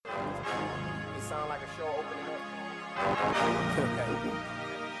it sound like a show opening up? Okay.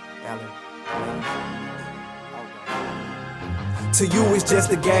 Alan. To you it's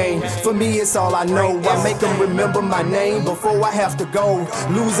just a game, for me it's all I know. I make them remember my name before I have to go.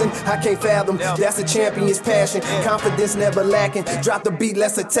 Losing, I can't fathom, that's a champion's passion. Confidence never lacking, drop the beat,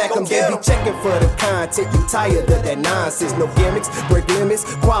 let's attack them. They be checking for the content, you tired of that nonsense. No gimmicks, break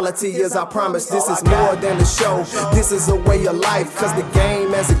limits, quality is I promise. This is more than a show, this is a way of life. Cause the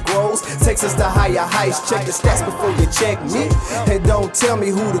game as it grows, takes us to higher heights. Check the stats before you check me, and don't tell me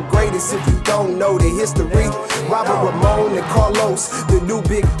who the greatest if you don't know the history. Robert, Ramon, and Carlos, the new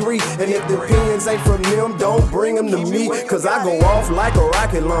big three. And if the opinions ain't from them, don't bring them to me. Cause I go off like a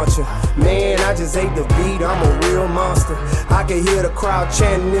rocket launcher. Man, I just ate the beat, I'm a real monster. I can hear the crowd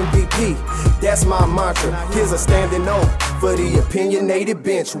chanting MVP, that's my mantra. Here's a standing O for the opinionated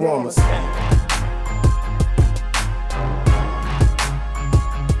bench warmers.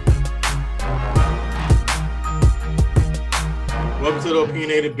 Welcome to the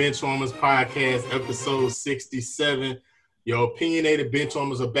Opinionated Benchwarmers Podcast, episode 67. Your Opinionated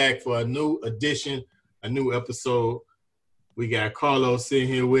Benchwarmers are back for a new edition, a new episode. We got Carlos sitting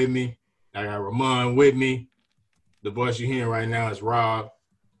here with me. I got Ramon with me. The voice you're hearing right now is Rob.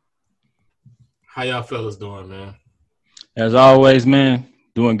 How y'all fellas doing, man? As always, man,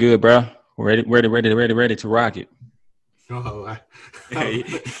 doing good, bro. Ready to rock it. Oh, hey,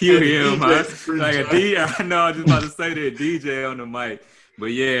 you hear him, huh? Like a DJ. I know I was just about to say that DJ on the mic. But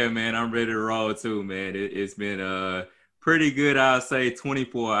yeah, man, I'm ready to roll too, man. It's been pretty good, I'll say,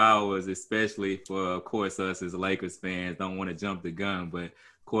 24 hours, especially for, of course, us as Lakers fans. Don't want to jump the gun, but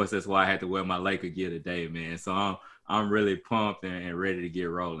of course that's why I had to wear my Laker gear today, man. So I'm really pumped and ready to get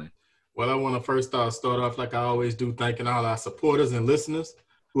rolling. Well, I want to first start off like I always do, thanking all our supporters and listeners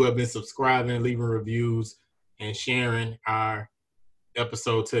who have been subscribing, leaving reviews, and sharing our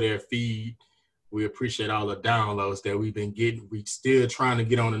episode to their feed. We appreciate all the downloads that we've been getting. We still trying to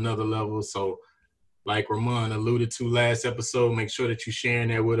get on another level. So like Ramon alluded to last episode, make sure that you're sharing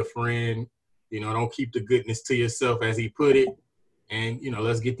that with a friend. You know, don't keep the goodness to yourself, as he put it. And, you know,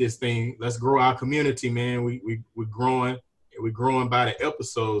 let's get this thing, let's grow our community, man. We're growing, and we're growing by the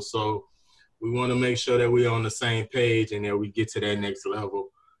episode. So we want to make sure that we're on the same page and that we get to that next level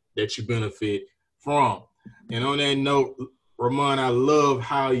that you benefit from. And on that note, Ramon, I love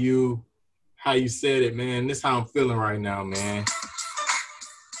how you said it, man. This is how I'm feeling right now, man.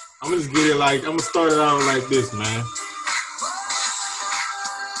 I'm gonna just get it I'm gonna start it out like this, man.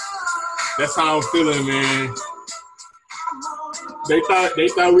 That's how I'm feeling, man. They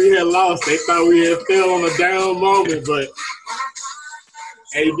thought we had lost. They thought we had fell on a down moment, but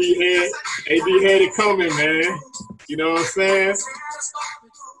AD had it coming, man. You know what I'm saying?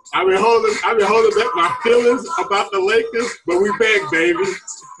 I've been holding back my feelings about the Lakers, but we back, baby.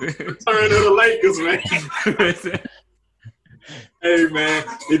 Return of the Lakers, man. Hey, man,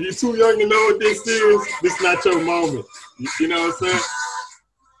 if you're too young to know what this is not your moment. You know what I'm saying?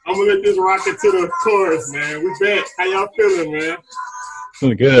 I'm going to let this rock into the chorus, man. We back. How y'all feeling, man?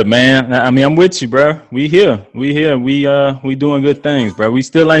 Feeling good, man. I mean, I'm with you, bro. We here. We doing good things, bro. We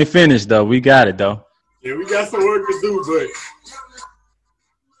still ain't finished, though. We got it, though. Yeah, we got some work to do, but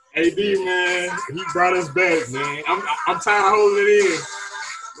AD, man, he brought us back, man. I'm tired of holding it in.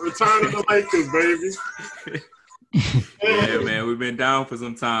 Return of the Lakers, baby. Yeah, man, we've been down for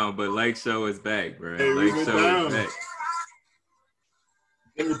some time, but Lake Show is back, bro. Hey, Lake Show is back.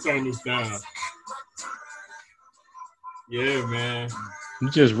 Let me turn this down. Yeah, man. You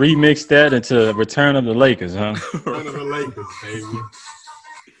just remixed that into Return of the Lakers, huh? Return of the Lakers, baby.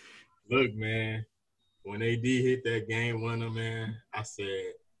 Look, man, when AD hit that game winner, man, I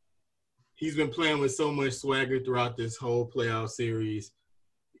said, he's been playing with so much swagger throughout this whole playoff series.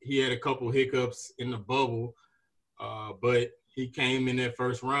 He had a couple hiccups in the bubble, but he came in that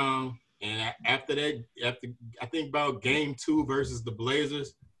first round. And after that, I think about game 2 versus the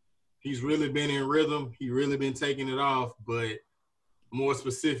Blazers, he's really been in rhythm. He really been taking it off. But more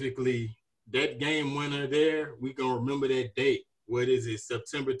specifically, that game winner there, we going to remember that date. What is it,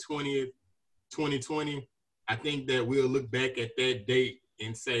 September 20th, 2020? I think that we'll look back at that date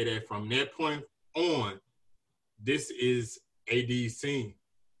and say that from that point on, this is AD's team.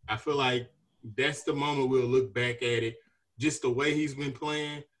 I feel like that's the moment we'll look back at it. Just the way he's been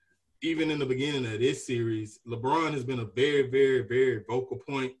playing, even in the beginning of this series, LeBron has been a very, very, very vocal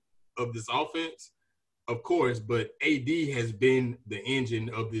point of this offense, of course, but AD has been the engine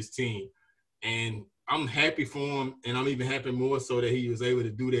of this team. And I'm happy for him, and I'm even happy more so that he was able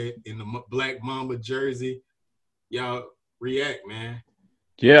to do that in the Black Mamba jersey. Y'all react, man.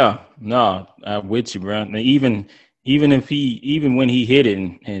 Yeah, no, I'm with you, bro. And even even when he hit it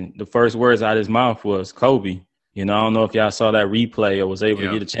and the first words out of his mouth was Kobe. I don't know if y'all saw that replay or was able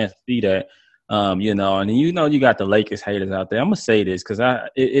to get a chance to see that. And then you got the Lakers haters out there. I'm gonna say this because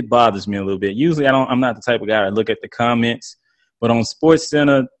it bothers me a little bit. Usually I'm not the type of guy to look at the comments, but on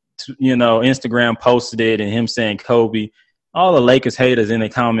SportsCenter, Instagram posted it and him saying Kobe. All the Lakers haters in the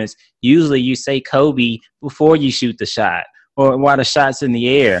comments, usually you say Kobe before you shoot the shot or while the shot's in the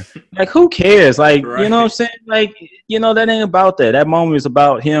air. Like, who cares? Like, right. You know what I'm saying? Like, that ain't about that. That moment is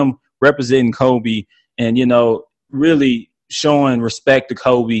about him representing Kobe and, really showing respect to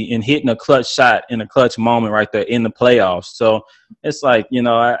Kobe and hitting a clutch shot in a clutch moment right there in the playoffs. So it's like, you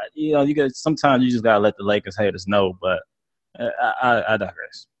got sometimes you just got to let the Lakers haters know, but I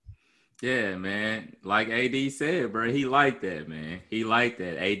digress. Yeah, man. Like AD said, bro, he liked that, man. He liked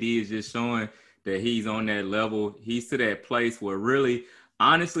that. AD is just showing that he's on that level. He's to that place where really,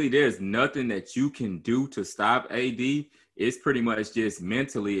 honestly, there's nothing that you can do to stop AD. It's pretty much just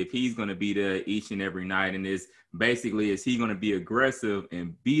mentally if he's going to be there each and every night. And is he going to be aggressive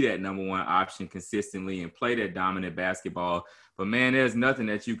and be that number one option consistently and play that dominant basketball. But, man, there's nothing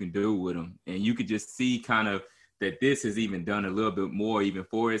that you can do with him. And you could just see kind of that this has even done a little bit more even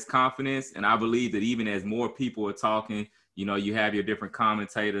for his confidence. And I believe that even as more people are talking, you have your different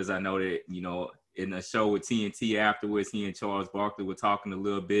commentators. I know that, in the show with TNT afterwards, he and Charles Barkley were talking a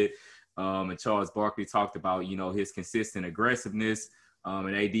little bit. And Charles Barkley talked about, his consistent aggressiveness.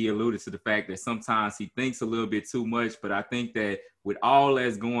 And AD alluded to the fact that sometimes he thinks a little bit too much. But I think that with all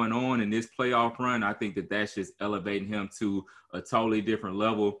that's going on in this playoff run, I think that that's just elevating him to a totally different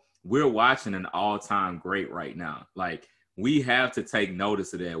level. We're watching an all-time great right now. Like, we have to take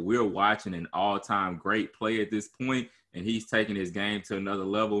notice of that. We're watching an all-time great play at this point, and he's taking his game to another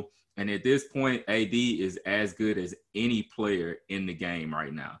level. And at this point, AD is as good as any player in the game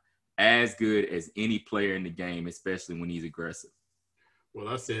right now. As good as any player in the game, especially when he's aggressive. Well,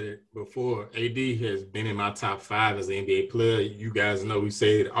 I said it before. AD has been in my top 5 as an NBA player. You guys know we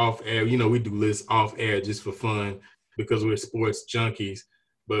say it off air. We do lists off air just for fun because we're sports junkies.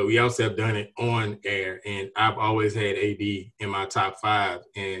 But we also have done it on air, and I've always had AD in my top 5,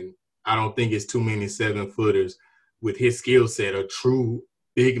 and I don't think it's too many 7-footers with his skill set, a true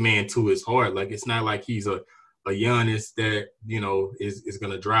big man to his heart. Like, it's not like he's a Giannis that, is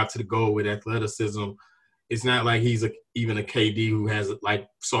going to drive to the goal with athleticism. It's not like he's even a KD who has like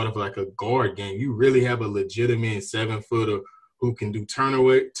sort of like a guard game. You really have a legitimate 7-footer who can do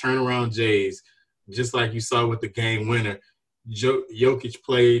turnaround J's, just like you saw with the game winner. Jokic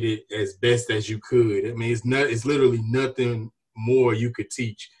played it as best as you could. I mean, it's literally nothing more you could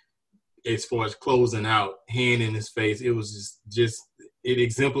teach as far as closing out, hand in his face. It was just it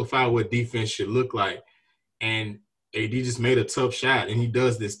exemplified what defense should look like. And AD just made a tough shot, and he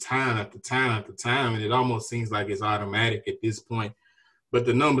does this time after time after time, and it almost seems like it's automatic at this point. But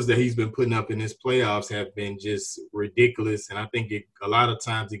the numbers that he's been putting up in his playoffs have been just ridiculous, and I think a lot of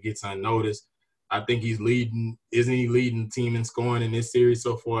times it gets unnoticed. I think he's leading. Isn't he leading the team in scoring in this series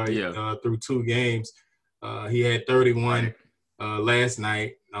so far? Yeah. Through 2 games, he had 31 last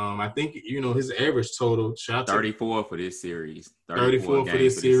night. I think his average total shot 34 for this series. 34 for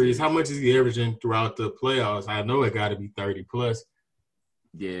this series. How much is he averaging throughout the playoffs? I know it got to be 30 plus.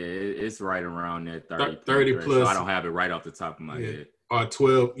 Yeah, it's right around that 30 plus. So I don't have it right off the top of my head. Or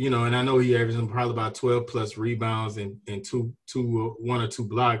 12. And I know he averaging probably about 12 plus rebounds and 1 or 2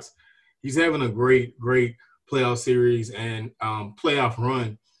 blocks. He's having a great playoff series and playoff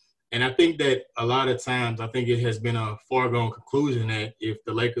run. And I think that a lot of times, I think it has been a foregone conclusion that if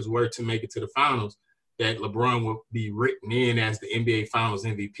the Lakers were to make it to the finals, that LeBron would be written in as the NBA Finals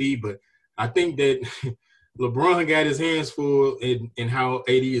MVP. But I think that LeBron got his hands full in how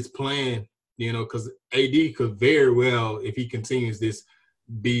AD is playing, because AD could very well, if he continues this,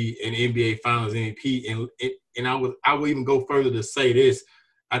 be an NBA Finals MVP. And I would even go further to say this.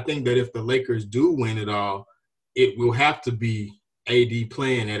 I think that if the Lakers do win it all, it will have to be AD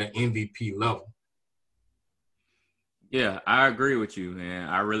playing at an MVP level. Yeah, I agree with you, man.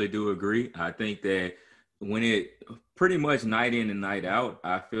 I really do agree. I think that when it pretty much night in and night out,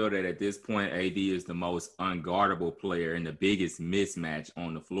 I feel that at this point, AD is the most unguardable player and the biggest mismatch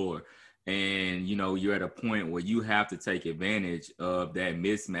on the floor. And, you're at a point where you have to take advantage of that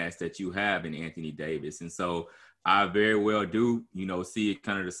mismatch that you have in Anthony Davis. And so I very well do, see it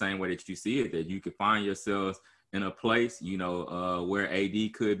kind of the same way that you see it, that you could find yourselves in a place, where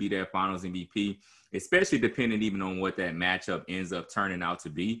AD could be that Finals MVP, especially depending even on what that matchup ends up turning out to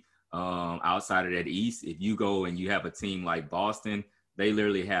be. Outside of that East, if you go and you have a team like Boston, They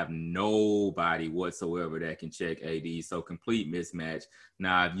literally have nobody whatsoever that can check AD. So complete mismatch.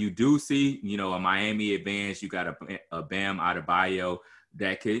 Now, if you do see, a Miami advance, you got a Bam Adebayo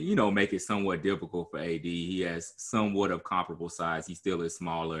that could, make it somewhat difficult for AD. He has somewhat of comparable size. He still is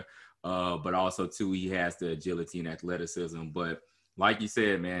smaller, but also too, he has the agility and athleticism. But like you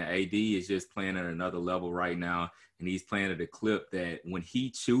said, man, AD is just playing at another level right now. And he's playing at a clip that when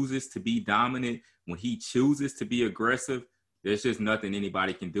he chooses to be dominant, when he chooses to be aggressive, there's just nothing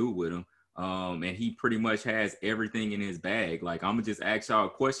anybody can do with him. And he pretty much has everything in his bag. Like, I'm going to just ask y'all a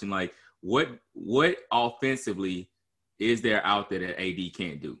question. Like, what offensively is there out there that AD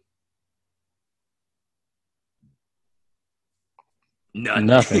can't do?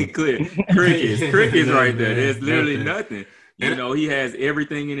 Nothing. Clear. Crickets right there. There's literally nothing. He has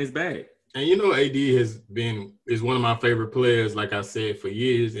everything in his bag. And AD is one of my favorite players, like I said, for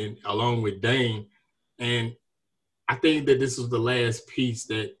years, and along with Dame. And I think that this was the last piece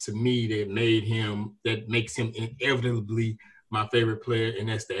that, to me, that makes him inevitably my favorite player, and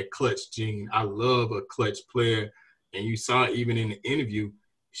that's that clutch gene. I love a clutch player. And you saw even in the interview,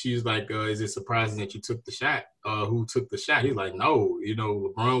 she was like, is it surprising that you took the shot? Who took the shot? He's like, no,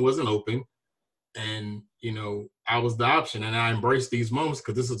 LeBron wasn't open. And, I was the option, and I embrace these moments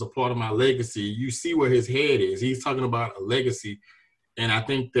because this is a part of my legacy. You see where his head is. He's talking about a legacy. And I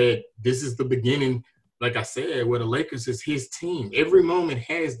think that this is the beginning, like I said, where the Lakers is his team. Every moment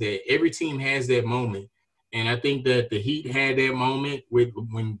has that. Every team has that moment. And I think that the Heat had that moment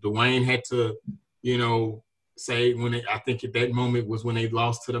when Dwayne had to, say I think at that moment was when they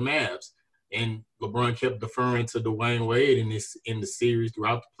lost to the Mavs. And LeBron kept deferring to Dwayne Wade in the series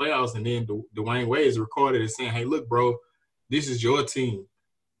throughout the playoffs. And then Dwayne Wade is recorded as saying, hey, look, bro, this is your team.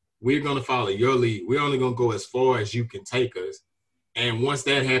 We're going to follow your lead. We're only going to go as far as you can take us. And once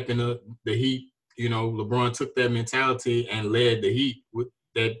that happened, the Heat, LeBron took that mentality and led the Heat with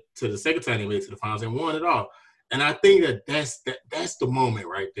that to the second time they made it to the finals and won it all. And I think that's the moment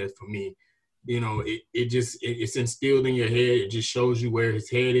right there for me. It's instilled in your head. It just shows you where his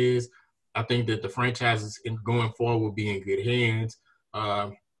head is. I think that the franchises going forward will be in good hands.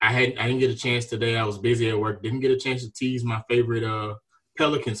 I didn't get a chance today. I was busy at work. Didn't get a chance to tease my favorite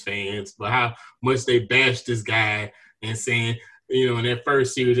Pelicans fans, but how much they bashed this guy and saying, in that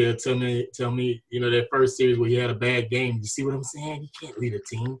first series, they'll tell me, that first series where he had a bad game. You see what I'm saying? He can't lead a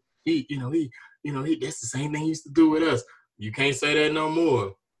team. He that's the same thing he used to do with us. You can't say that no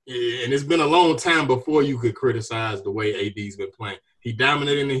more. And it's been a long time before you could criticize the way AD's been playing. He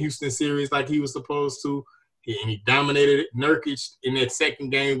dominated in the Houston series like he was supposed to. And he dominated Nurkic in that second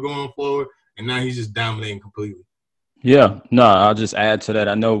game going forward. And now he's just dominating completely. Yeah, no, I'll just add to that.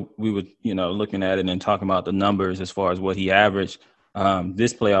 I know we were, looking at it and talking about the numbers as far as what he averaged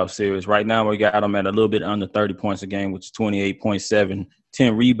this playoff series. Right now, we got him at a little bit under 30 points a game, which is 28.7,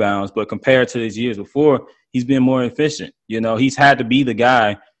 10 rebounds. But compared to his years before, he's been more efficient. He's had to be the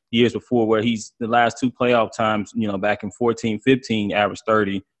guy years before where he's the last two playoff times, back in 14-15 averaged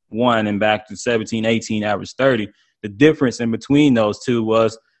 31 and back to 17-18 averaged 30. The difference in between those two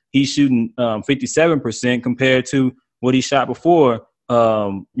was he's shooting 57% compared to what he shot before.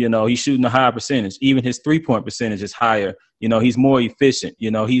 He's shooting a higher percentage. Even his 3-point percentage is higher. He's more efficient. He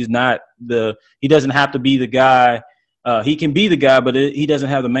doesn't have to be the guy. He can be the guy, but he doesn't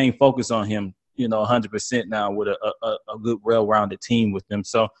have the main focus on him, 100% now with a good, well-rounded team with them.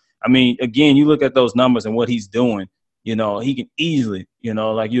 So, again, you look at those numbers and what he's doing, he can easily,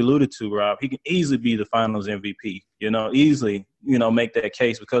 like you alluded to, Rob, he can easily be the finals MVP, easily, make that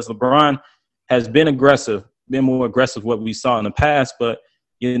case because LeBron has been more aggressive what we saw in the past. But,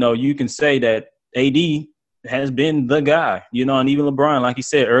 you can say that AD has been the guy, and even LeBron, like he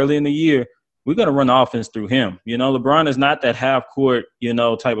said early in the year, we're going to run offense through him. LeBron is not that half court,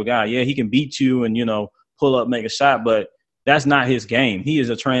 type of guy. Yeah, he can beat you and, pull up, make a shot, but that's not his game. He is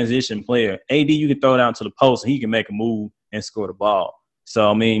a transition player. AD, you can throw it down to the post and he can make a move and score the ball.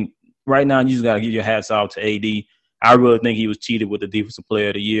 So, right now you just got to give your hats off to AD. I really think he was cheated with the Defensive Player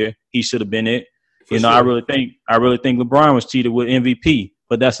of the Year. He should have been it. Sure. I really think LeBron was cheated with MVP,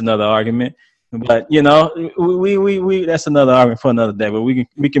 but that's another argument. But, we that's another argument for another day, but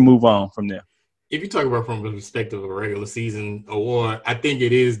we can move on from there. If you talk about from the perspective of a regular season award, I think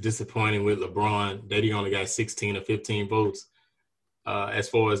it is disappointing with LeBron that he only got 16 or 15 votes as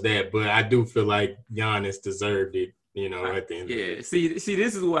far as that. But I do feel like Giannis deserved it, at the end. Yeah. See,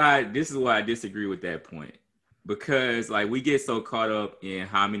 this is why I disagree with that point, because we get so caught up in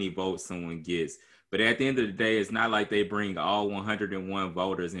how many votes someone gets, but at the end of the day, it's not like they bring all 101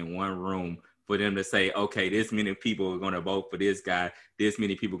 voters in one room for them to say, okay, this many people are going to vote for this guy, this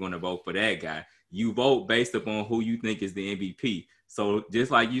many people are going to vote for that guy. You vote based upon who you think is the MVP. So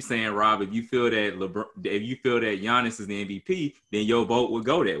just like you saying, Rob, if you feel that Giannis is the MVP, then your vote would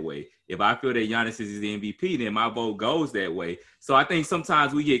go that way. If I feel that Giannis is the MVP, then my vote goes that way. So I think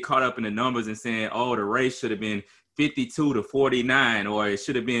sometimes we get caught up in the numbers and saying, oh, the race should have been 52-49, or it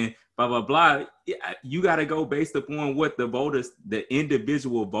should have been blah, blah, blah. You got to go based upon what the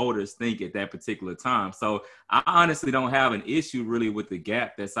individual voters think at that particular time. So I honestly don't have an issue really with the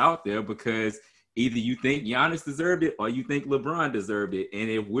gap that's out there, because either you think Giannis deserved it or you think LeBron deserved it. And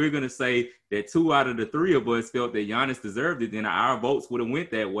if we're going to say that 2 out of the 3 of us felt that Giannis deserved it, then our votes would have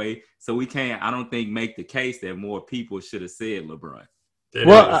went that way. So we can't, I don't think, make the case that more people should have said LeBron.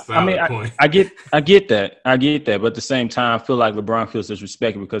 Well, I mean, I get that. But at the same time, I feel like LeBron feels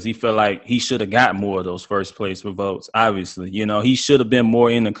disrespected because he felt like he should have got more of those first place votes. Obviously, he should have been more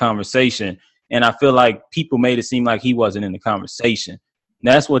in the conversation. And I feel like people made it seem like he wasn't in the conversation.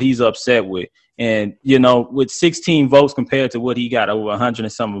 That's what he's upset with. And, with 16 votes compared to what he got, over 100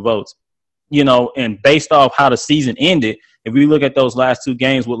 and some votes, and based off how the season ended, if we look at those last 2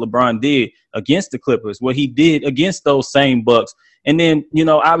 games, what LeBron did against the Clippers, what he did against those same Bucks. And then,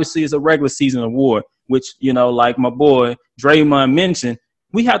 obviously it's a regular season award, which, like my boy Draymond mentioned,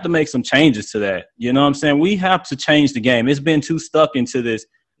 we have to make some changes to that. You know what I'm saying? We have to change the game. It's been too stuck into this.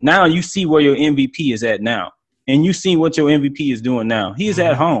 Now you see where your MVP is at now. And you see what your MVP is doing now. He's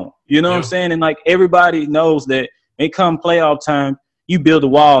at home. You know what I'm saying? And, like, everybody knows that it come playoff time, you build a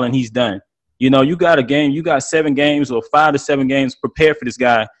wall and he's done. You got a game. You got 7 games or 5 to 7 games prepared for this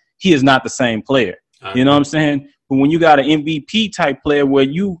guy. He is not the same player. You know what I'm saying? But when you got an MVP type player where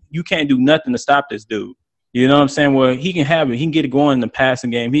you can't do nothing to stop this dude, you know what I'm saying? Where he can have it. He can get it going in the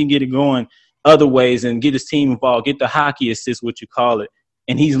passing game. He can get it going other ways and get his team involved, get the hockey assist, what you call it.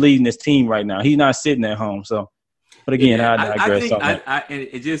 And he's leading this team right now. He's not sitting at home. So, but again, I digress.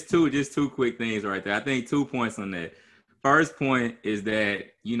 And just two quick things right there. I think 2 points on that. First point is that,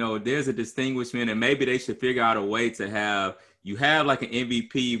 there's a distinguishment, and maybe they should figure out a way to have like an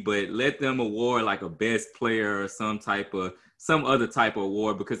MVP, but let them award like a best player or some other type of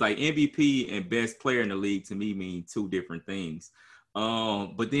award, because like MVP and best player in the league to me mean 2 different things.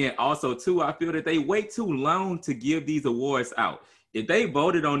 But then also too, I feel that they wait too long to give these awards out. If they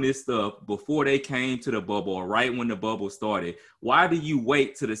voted on this stuff before they came to the bubble or right when the bubble started, why do you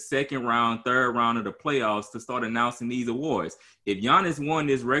wait to the 2nd round, 3rd round of the playoffs to start announcing these awards? If Giannis won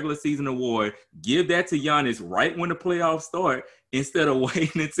this regular season award, give that to Giannis right when the playoffs start, instead of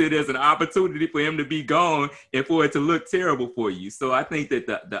waiting until there's an opportunity for him to be gone and for it to look terrible for you. So I think that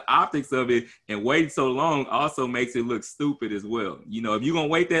the optics of it and waiting so long also makes it look stupid as well. If you're going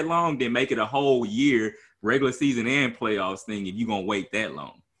to wait that long, then make it a whole year, regular season and playoffs thing, if you're going to wait that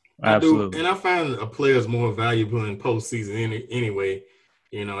long. Absolutely. And I find a player's more valuable in postseason anyway.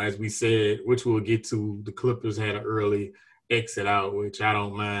 As we said, which we'll get to, the Clippers had an early exit out, which I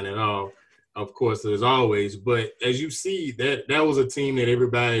don't mind at all. Of course, as always. But as you see, that was a team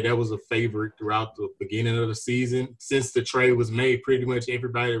that was a favorite throughout the beginning of the season. Since the trade was made, pretty much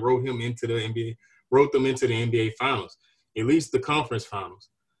everybody wrote them into the NBA Finals, at least the conference finals.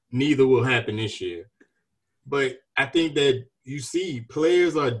 Neither will happen this year. But I think that you see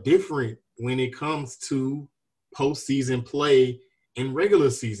players are different when it comes to postseason play and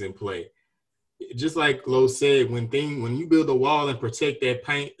regular season play. Just like Lo said, when you build a wall and protect that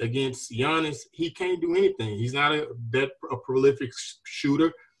paint against Giannis, he can't do anything. He's not a prolific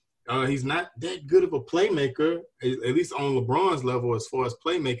shooter. He's not that good of a playmaker, at least on LeBron's level as far as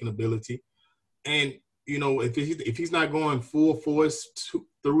playmaking ability. And, if he's not going full force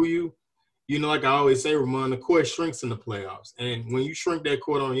through you, like I always say, Ramon, the court shrinks in the playoffs. And when you shrink that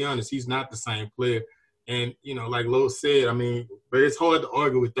court on Giannis, he's not the same player. And, like Lo said, but it's hard to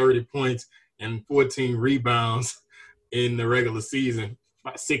argue with 30 points and 14 rebounds in the regular season,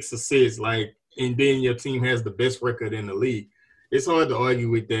 6 assists, and then your team has the best record in the league. It's hard to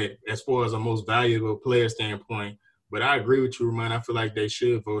argue with that as far as a most valuable player standpoint. But I agree with you, Ramon. I feel like they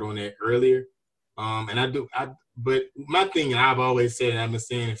should vote on that earlier. But my thing, and I've always said, and I've been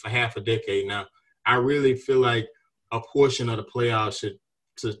saying it for half a decade now, I really feel like a portion of the playoffs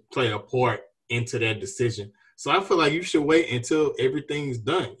should play a part into that decision. So I feel like you should wait until everything's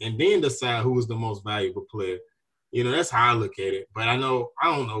done and then decide who is the most valuable player. That's how I look at it. But I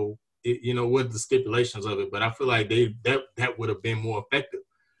don't know, what the stipulations of it, but I feel like that would have been more effective.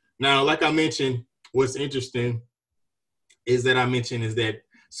 Now, like I mentioned, what's interesting is that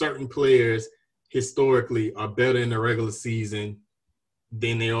certain players historically are better in the regular season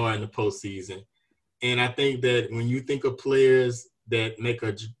than they are in the postseason. And I think that when you think of players that make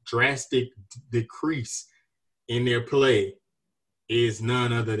a drastic decrease in their play, is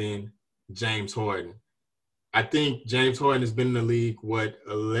none other than James Harden. I think James Harden has been in the league,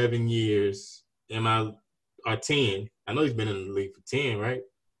 11 years? Or 10? I know he's been in the league for 10, right?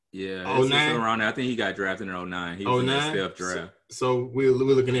 Yeah, it's around there. I think he got drafted in 09. He was in the Steph draft. So we're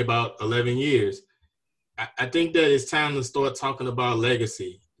looking at about 11 years. I think that it's time to start talking about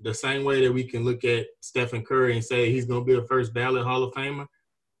legacy. The same way that we can look at Stephen Curry and say he's going to be a first ballot Hall of Famer.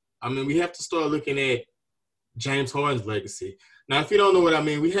 I mean, we have to start looking at James Harden's legacy. Now, if you don't know what I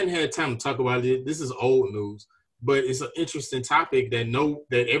mean, we hadn't had time to talk about it. This is old news, but it's an interesting topic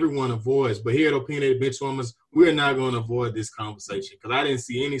that everyone avoids. But here at Opinionated Benchwarmers, we're not going to avoid this conversation because I didn't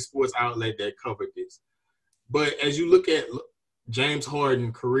see any sports outlet that covered this. But as you look at James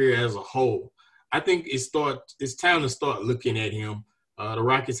Harden's career as a whole, I think it's time to start looking at him. The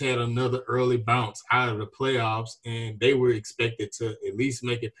Rockets had another early bounce out of the playoffs, and they were expected to at least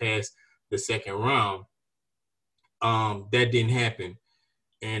make it past the second round. That didn't happen.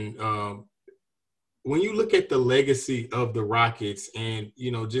 And when you look at the legacy of the Rockets and,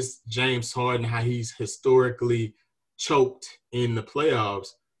 just James Harden, how he's historically choked in the playoffs,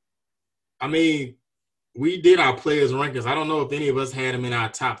 I mean, we did our players' rankings. I don't know if any of us had him in our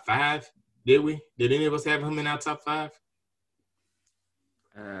top 5. Did we? Did any of us have him in our top 5?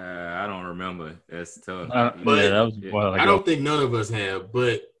 I don't remember. That's tough. I don't think none of us have,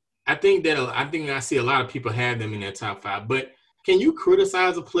 but I think I see a lot of people have them in their top 5. But can you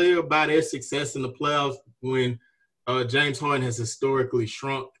criticize a player by their success in the playoffs when James Harden has historically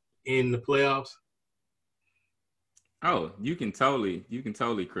shrunk in the playoffs? Oh, you can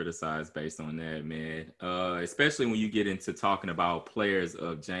totally criticize based on that, man. Especially when you get into talking about players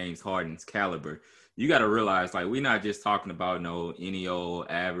of James Harden's caliber. You got to realize, like, we're not just talking about any old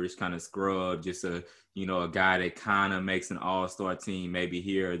average kind of scrub, just a guy that kind of makes an all-star team maybe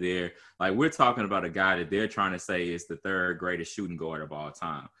here or there. Like, we're talking about a guy that they're trying to say is the 3rd greatest shooting guard of all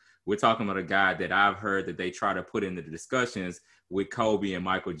time. We're talking about a guy that I've heard that they try to put into the discussions with Kobe and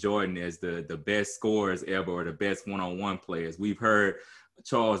Michael Jordan as the best scorers ever or the best one-on-one players. We've heard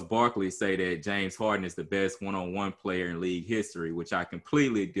Charles Barkley say that James Harden is the best one-on-one player in league history, which I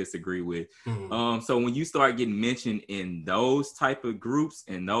completely disagree with. Mm-hmm. So when you start getting mentioned in those type of groups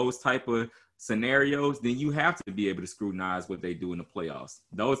and those type of scenarios, then you have to be able to scrutinize what they do in the playoffs.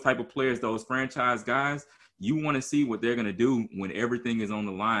 Those type of players, those franchise guys, you want to see what they're going to do when everything is on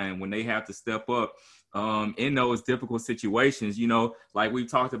the line, when they have to step up in those difficult situations. Like we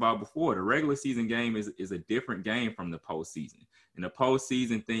talked about before, the regular season game is a different game from the postseason. In the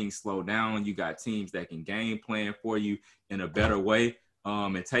postseason, things slow down. You got teams that can game plan for you in a better way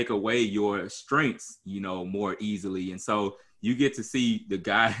and take away your strengths, more easily. And so you get to see the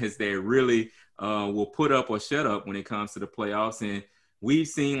guys that really will put up or shut up when it comes to the playoffs. And we've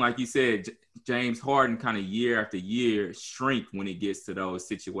seen, like you said, James Harden kind of year after year shrink when it gets to those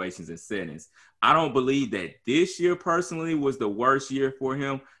situations and settings. I don't believe that this year personally was the worst year for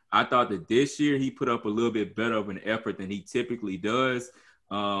him. I thought that this year he put up a little bit better of an effort than he typically does.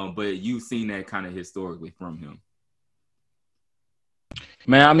 But you've seen that kind of historically from him.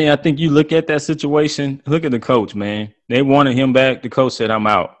 Man, I mean, I think you look at that situation, look at the coach, man. They wanted him back. The coach said, I'm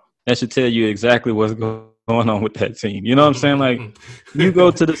out. That should tell you exactly what's going on with that team. You know what I'm saying? Like, you go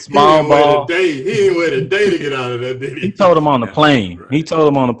to the small ball. He didn't wait a day to get out of that, did he? He told him on the plane. Right. He told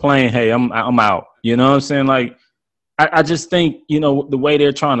him on the plane, hey, I'm out. You know what I'm saying? Like, I just think, the way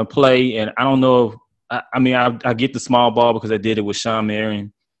they're trying to play, and I don't know if I get the small ball because I did it with Shawn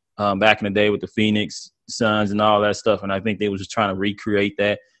Marion back in the day with the Phoenix Suns and all that stuff, and I think they was just trying to recreate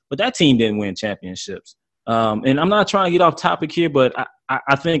that. But that team didn't win championships. And I'm not trying to get off topic here, but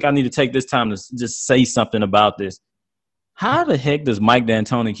I think I need to take this time to just say something about this. How the heck does Mike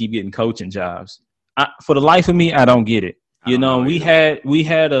D'Antoni keep getting coaching jobs? For the life of me, I don't get it. We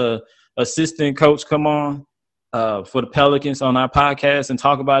had a assistant coach come on for the Pelicans on our podcast and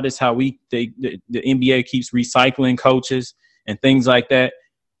talk about this, how the NBA keeps recycling coaches and things like that.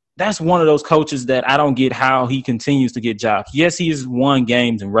 That's one of those coaches that I don't get how he continues to get jobs. Yes, he has won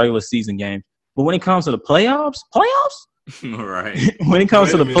games in regular season games, but when it comes to the playoffs, right? When it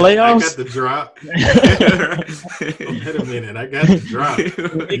comes to the playoffs, I got the drop. Wait a minute, I got the drop.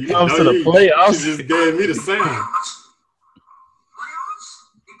 When it comes to the playoffs, you just gave me the sound.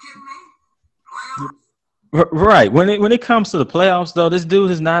 Right. When it comes to the playoffs, though, this dude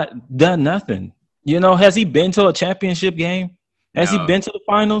has not done nothing. Has he been to a championship game? Has he been to the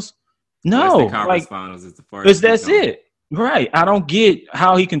finals? No. Western Conference Finals is the first. That's it. Right. I don't get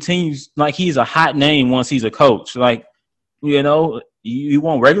how he continues. Like, he's a hot name once he's a coach. Like, you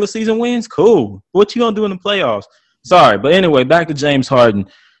want regular season wins? Cool. What you gonna do in the playoffs? Sorry, but anyway, back to James Harden.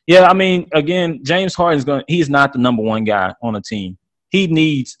 Yeah, I mean, again, James Harden's he's not the number one guy on the team. he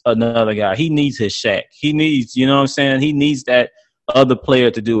needs another guy. He needs his Shaq. He needs, you know what I'm saying? He needs that other player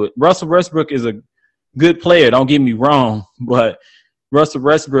to do it. Russell Westbrook is a good player, don't get me wrong, but Russell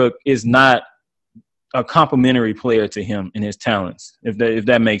Westbrook is not a complimentary player to him and his talents, if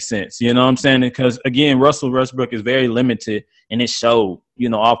that makes sense. You know what I'm saying? Because, again, Russell Westbrook is very limited, and it showed, you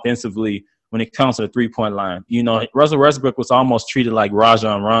know, offensively when it comes to the three-point line. You know, Russell Westbrook was almost treated like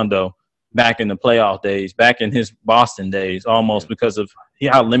Rajon Rondo back in the playoff days, back in his Boston days, almost because of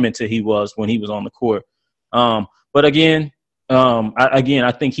how limited he was when he was on the court. But again,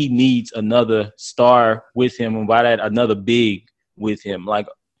 I think he needs another star with him, and by that, another big with him, like,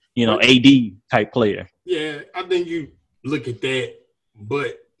 you know, AD type player. Yeah, I think you look at that,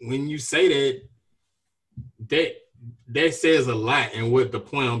 but when you say that says a lot. And what the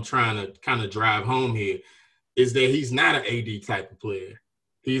point I'm trying to kind of drive home here is that he's not an AD type of player.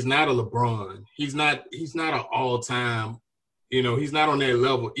 He's not a LeBron. He's not an all-time, you know, he's not on that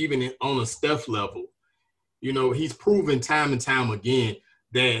level, even on a Steph level. You know, he's proven time and time again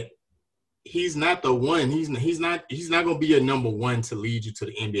that he's not the one. He's not going to be a number one to lead you to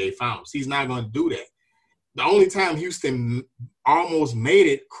the NBA Finals. He's not going to do that. The only time Houston almost made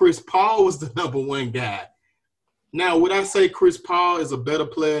it, Chris Paul was the number one guy. Now, would I say Chris Paul is a better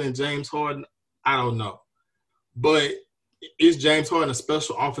player than James Harden? I don't know. But is James Harden a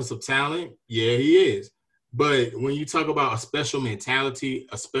special offensive talent? Yeah, he is. But when you talk about a special mentality,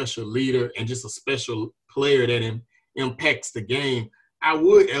 a special leader, and just a special player that impacts the game, I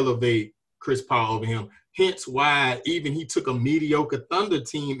would elevate Chris Paul over him. Hence why even he took a mediocre Thunder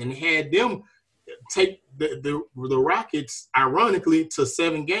team and had them take the Rockets, ironically, to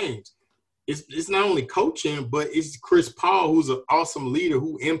 7 games. It's not only coaching, but it's Chris Paul, who's an awesome leader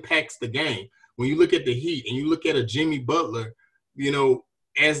who impacts the game. When you look at the Heat and you look at a Jimmy Butler, you know,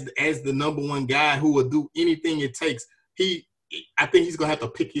 as the number one guy who will do anything it takes, I think he's going to have to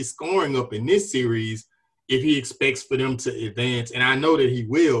pick his scoring up in this series if he expects for them to advance. And I know that he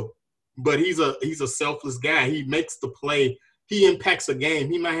will, but he's a selfless guy. He makes the play. He impacts a game.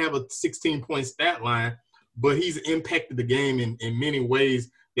 He might have a 16-point stat line, but he's impacted the game in many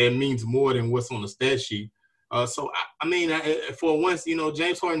ways that means more than what's on the stat sheet. So, I mean, for once, you know,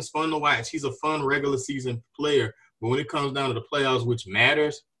 James Harden's fun to watch. He's a fun regular season player. But when it comes down to the playoffs, which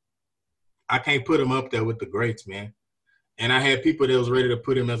matters, I can't put him up there with the greats, man. And I had people that was ready to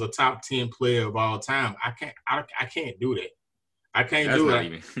put him as a top 10 player of all time. I can't do that. I can't do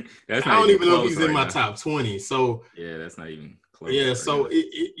it. I don't even know if he's in my top 20. So yeah, that's not even close. Yeah, so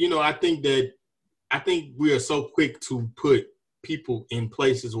you know, I think we are so quick to put people in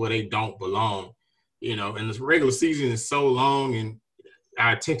places where they don't belong. You know, and this regular season is so long and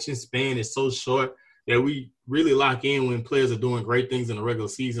our attention span is so short that we really lock in when players are doing great things in the regular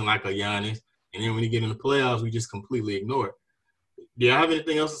season, like a Giannis, and then when you get in the playoffs, we just completely ignore it. Do you have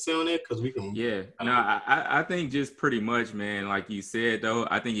anything else to say on that? Because we can. Yeah, no, I think just pretty much, man, like you said, though,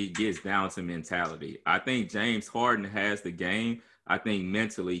 I think it gets down to mentality. I think James Harden has the game. I think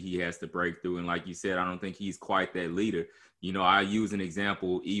mentally he has to break through. And like you said, I don't think he's quite that leader. You know, I use an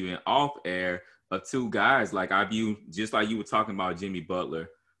example even off air of 2 guys. Like I view, just like you were talking about Jimmy Butler,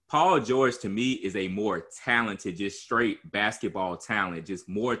 Paul George to me is a more talented, just straight basketball talent, just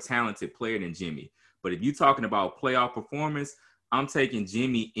more talented player than Jimmy. But if you're talking about playoff performance, I'm taking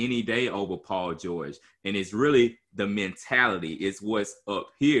Jimmy any day over Paul George. And it's really the mentality. It's what's up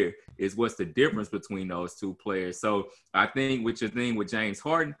here is what's the difference between those 2 players. So I think with your thing with James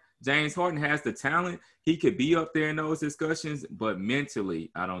Harden has the talent. He could be up there in those discussions, but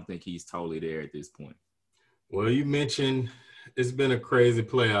mentally, I don't think he's totally there at this point. Well, you mentioned it's been a crazy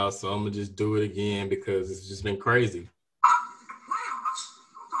playoff, so I'm going to just do it again because it's just been crazy.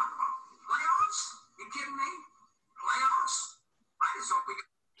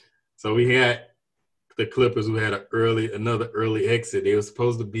 So we had the Clippers who had another early exit. They were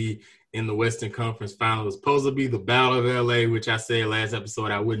supposed to be in the Western Conference Finals. It was supposed to be the Battle of LA, which I said last episode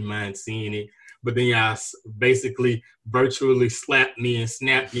I wouldn't mind seeing it. But then y'all basically virtually slapped me and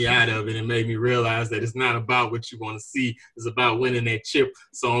snapped me out of it and made me realize that it's not about what you want to see. It's about winning that chip.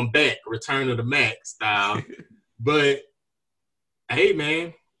 So I'm back, return of the Mac style. But, hey,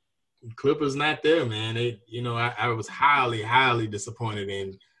 man, Clippers not there, man. I was highly, highly disappointed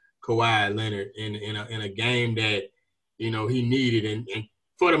in Kawhi Leonard in a game that, you know, he needed. And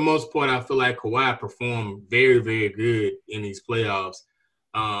for the most part, I feel like Kawhi performed very, very good in these playoffs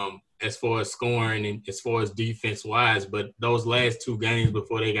as far as scoring and as far as defense-wise. But those last 2 games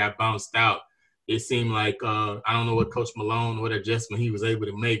before they got bounced out, it seemed like I don't know what Coach Malone, what adjustment he was able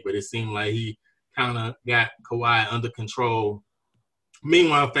to make, but it seemed like he kind of got Kawhi under control.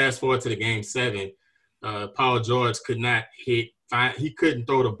 Meanwhile, fast forward to the Game 7, Paul George could not hit he couldn't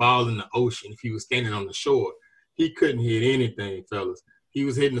throw the ball in the ocean if he was standing on the shore. He couldn't hit anything, fellas. He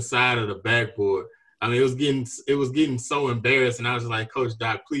was hitting the side of the backboard. I mean, it was getting so embarrassing. I was like, Coach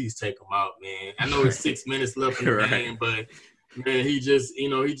Doc, please take him out, man. I know it's 6 minutes left in the game, but man, he just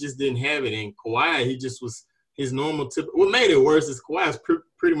didn't have it. And Kawhi, he just was his normal tip. What made it worse is Kawhi's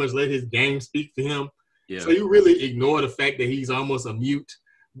pretty much let his game speak for him. Yeah. So you really ignore the fact that he's almost a mute.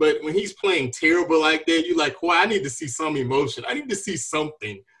 But when he's playing terrible like that, you're like, Kawhi, I need to see some emotion. I need to see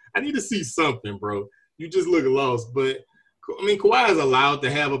something. Bro. You just look lost. But I mean, Kawhi is allowed to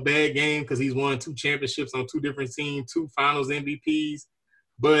have a bad game because he's won 2 championships on 2 different teams, 2 finals MVPs.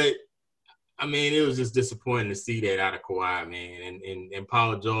 But, I mean, it was just disappointing to see that out of Kawhi, man. And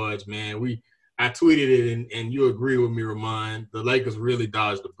Paul George, man, I tweeted it, and you agree with me, Ramon. The Lakers really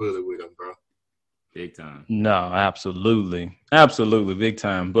dodged the bullet with him, bro. Big time. No, absolutely. Absolutely, big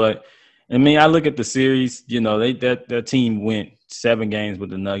time. But, I mean, I look at the series, that team went 7 games with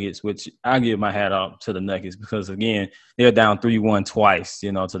the Nuggets, which I give my hat off to the Nuggets because, again, they're down 3-1 twice,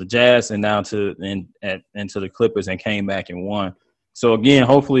 to the Jazz and down to the Clippers and came back and won. So, again,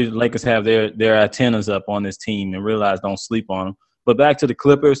 hopefully the Lakers have their antennas up on this team and realize don't sleep on them. But back to the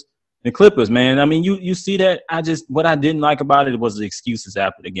Clippers. The Clippers, man, I mean, you see that. What I didn't like about it was the excuses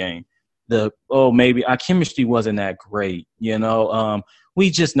after the game. Maybe our chemistry wasn't that great, we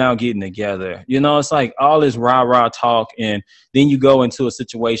just now getting together. It's like all this rah-rah talk, and then you go into a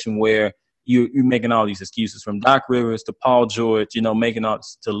situation where you're making all these excuses from Doc Rivers to Paul George, making all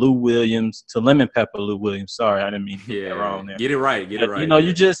to Lou Williams to Lemon Pepper Lou Williams. Sorry, I didn't mean to get that wrong there. Get it right.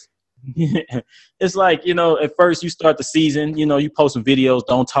 You just – it's like, at first you start the season, you post some videos,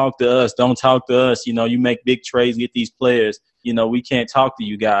 don't talk to us. You make big trades, get these players. We can't talk to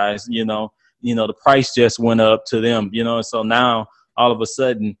you guys. The price just went up to them, so now – all of a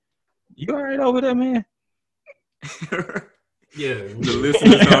sudden, you all right over there, man? Yeah, the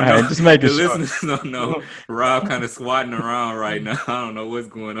listeners don't know. Just make it listeners don't know. Rob kind of swatting around right now. I don't know what's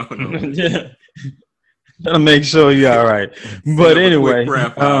going on. Yeah, gotta make sure you're all right. But anyway,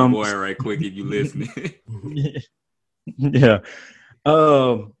 boy, right quick if you listening. Yeah.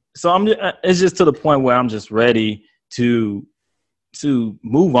 So it's just to the point where I'm just ready to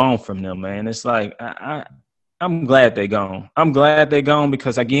move on from them, man. It's like I'm glad they're gone. I'm glad they're gone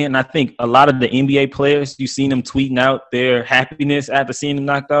because, again, I think a lot of the NBA players, you've seen them tweeting out their happiness after seeing them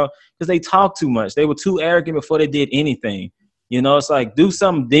knocked out because they talk too much. They were too arrogant before they did anything. It's like do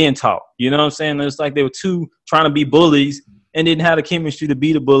something, then talk. You know what I'm saying? It's like they were too trying to be bullies and didn't have the chemistry to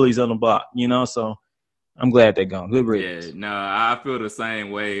be the bullies on the block, So I'm glad they're gone. Good riddance. Yeah, no, I feel the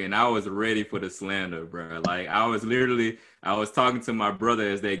same way, and I was ready for the slander, bro. Like, I was talking to my brother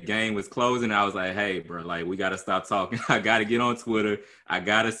as that game was closing. I was like, hey, bro, like, we got to stop talking. I got to get on Twitter. I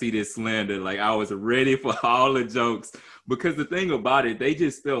got to see this slander. Like, I was ready for all the jokes because the thing about it, they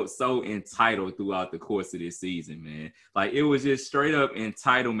just felt so entitled throughout the course of this season, man. Like, it was just straight up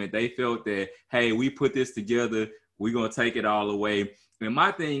entitlement. They felt that, hey, we put this together. We're going to take it all away. And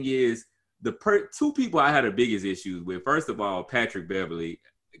my thing is, the 2 people I had the biggest issues with, first of all, Patrick Beverley.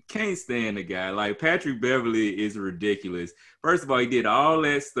 Can't stand the guy. Like, Patrick Beverley is ridiculous. First of all, he did all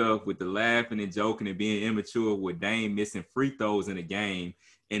that stuff with the laughing and joking and being immature with Dame missing free throws in the game.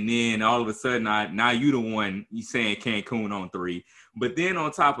 And then all of a sudden, now you the one you saying Cancun on 3. But then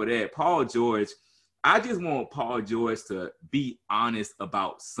on top of that, Paul George, I just want Paul George to be honest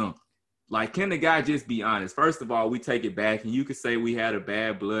about something. Like, can the guy just be honest? First of all, we take it back, and you could say we had a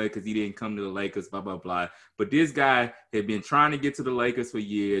bad blood because he didn't come to the Lakers, blah, blah, blah. But this guy had been trying to get to the Lakers for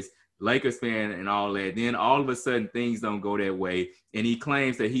years, Lakers fan and all that. Then all of a sudden, things don't go that way. And he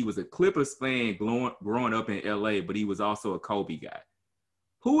claims that he was a Clippers fan growing up in L.A., but he was also a Kobe guy.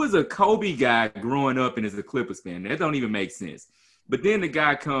 Who is a Kobe guy growing up and is a Clippers fan? That don't even make sense. But then the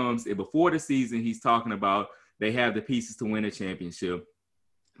guy comes, and before the season, he's talking about they have the pieces to win a championship.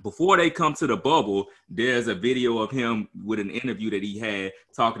 Before they come to the bubble, there's a video of him with an interview that he had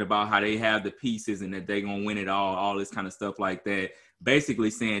talking about how they have the pieces and that they're going to win it all this kind of stuff like that, basically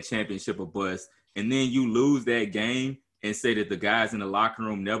saying championship or bust. And then you lose that game and say that the guys in the locker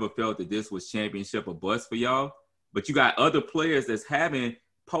room never felt that this was championship or bust for y'all. But you got other players that's having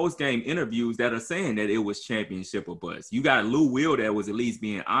post-game interviews that are saying that it was championship or bust. You got Lou Will that was at least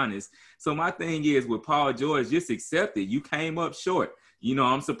being honest. So my thing is with Paul George, just accept it. You came up short.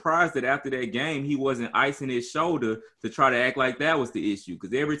 I'm surprised that after that game, he wasn't icing his shoulder to try to act like that was the issue.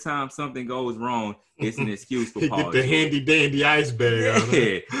 Because every time something goes wrong, it's an excuse for Paul George. Get the handy-dandy ice bag.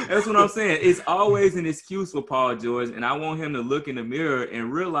 Yeah, that's what I'm saying. It's always an excuse for Paul George, and I want him to look in the mirror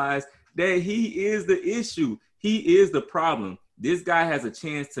and realize that he is the issue. He is the problem. This guy has a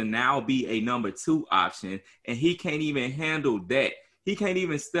chance to now be a number 2 option, and he can't even handle that. He can't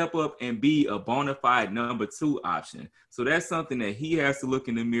even step up and be a bona fide number 2 option. So that's something that he has to look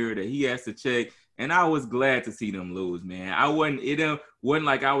in the mirror, that he has to check. And I was glad to see them lose, man. It wasn't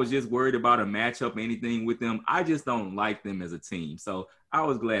like I was just worried about a matchup or anything with them. I just don't like them as a team. So I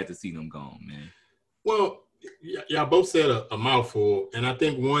was glad to see them gone, man. Well, y'all both said a mouthful. And I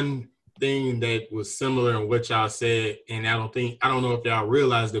think one thing that was similar in what y'all said, and I don't know if y'all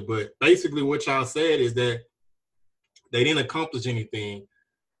realized it, but basically what y'all said is that they didn't accomplish anything,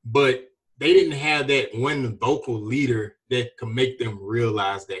 but they didn't have that one vocal leader that could make them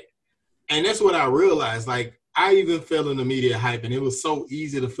realize that. And that's what I realized. Like, I even fell in the media hype, and it was so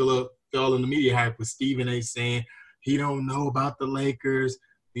easy to fall in the media hype with Stephen A. saying he don't know about the Lakers.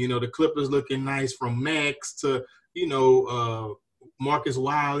 You know, the Clippers looking nice, from Max to, Marcus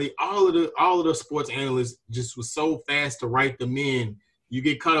Wiley. All of the sports analysts just was so fast to write them in. You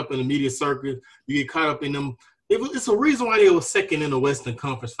get caught up in the media circuit. You get caught up in them. It's a reason why they were second in the Western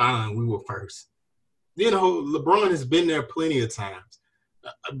Conference Final and we were first. You know, LeBron has been there plenty of times.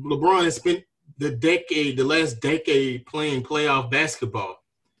 LeBron has spent the last decade playing playoff basketball.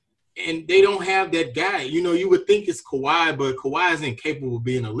 And they don't have that guy. You know, you would think it's Kawhi, but Kawhi isn't capable of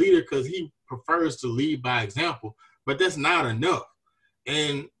being a leader because he prefers to lead by example. But that's not enough.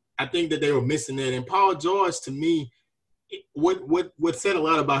 And I think that they were missing that. And Paul George, to me, what said a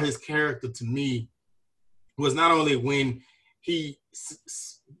lot about his character to me was not only when he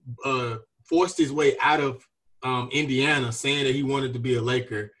forced his way out of Indiana saying that he wanted to be a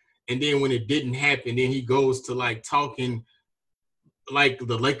Laker, and then when it didn't happen, then he goes to like talking like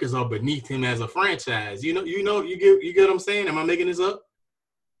the Lakers are beneath him as a franchise. You get what I'm saying? Am I making this up?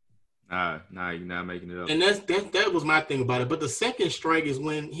 Nah, you're not making it up. And that was my thing about it. But the second strike is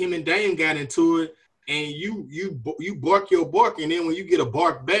when him and Dame got into it, and you bark your bark, and then when you get a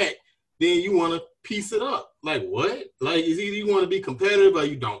bark back, then you want to piece it up. Like, what? Like, is either you want to be competitive or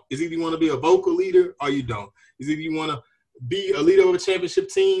you don't. Is either you want to be a vocal leader or you don't. Is either you want to be a leader of a championship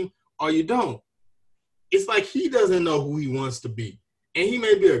team or you don't. It's like he doesn't know who he wants to be. And he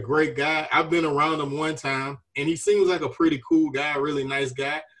may be a great guy. I've been around him one time, and he seems like a pretty cool guy, a really nice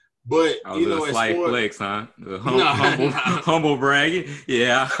guy. But, you know, as slight flex, huh? Humble bragging.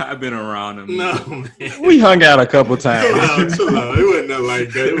 Yeah, I've been around him. No, man. We hung out a couple times. Chill out. It wasn't nothing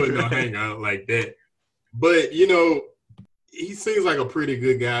like that. It wasn't no hangout like that. But, you know, he seems like a pretty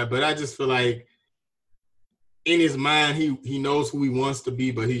good guy. But I just feel like in his mind, he knows who he wants to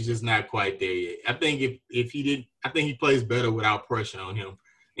be, but he's just not quite there yet. I think if he did, I think he plays better without pressure on him.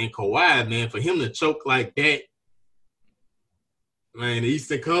 And Kawhi, man, for him to choke like that, man, the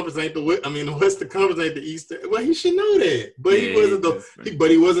Eastern Conference ain't the Western Conference ain't the Eastern. Well, he should know that, but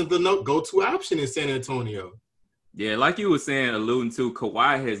he wasn't the go-to option in San Antonio. Yeah, like you were saying, alluding to,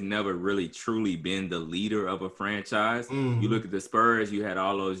 Kawhi has never really truly been the leader of a franchise. Mm-hmm. You look at the Spurs, you had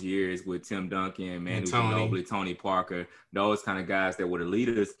all those years with Tim Duncan, Manu Ginobili, Tony Parker, those kind of guys that were the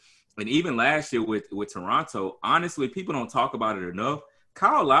leaders. And even last year with Toronto, honestly, people don't talk about it enough.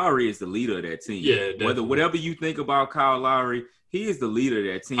 Kyle Lowry is the leader of that team. Yeah, whatever you think about Kyle Lowry, he is the leader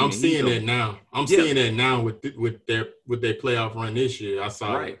of that team. I'm seeing that now. Seeing that now with their playoff run this year. I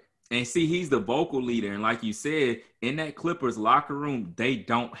saw it. And see, he's the vocal leader. And like you said, in that Clippers locker room, they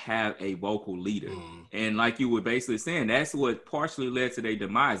don't have a vocal leader. And like you were basically saying, that's what partially led to their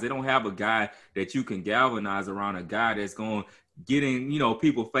demise. They don't have a guy that you can galvanize around, a guy that's going to get in,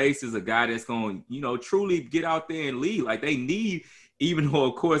 people's faces, a guy that's going to, truly get out there and lead. Like they need, even though,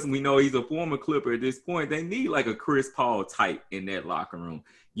 of course, we know he's a former Clipper at this point, they need like a Chris Paul type in that locker room.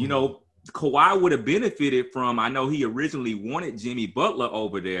 Kawhi would have benefited from, I know he originally wanted Jimmy Butler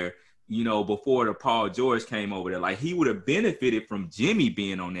over there, before the Paul George came over there. Like he would have benefited from Jimmy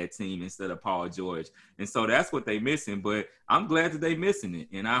being on that team instead of Paul George. And so that's what they're missing. But I'm glad that they're missing it.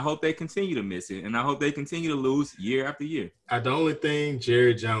 And I hope they continue to miss it. And I hope they continue to lose year after year. The only thing,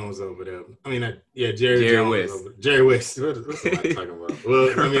 Jerry Jones over there. Jerry Jones West. Over there. Jerry West. What's I talking about? Well,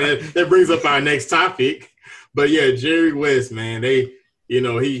 that brings up our next topic. But yeah, Jerry West, man, he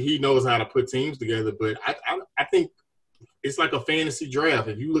knows how to put teams together. But I think it's like a fantasy draft.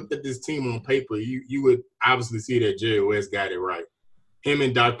 If you looked at this team on paper, you would obviously see that Jerry West got it right. Him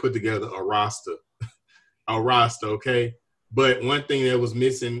and Doc put together a roster. Okay? But one thing that was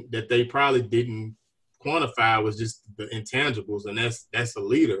missing that they probably didn't quantify was just the intangibles, and that's a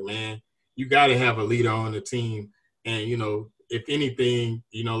leader, man. You got to have a leader on the team. And, if anything,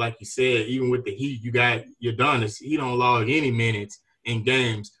 like you said, even with the Heat, you got Udonis. He don't log any minutes in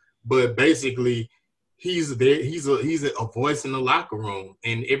games. But basically – he's there. He's a voice in the locker room,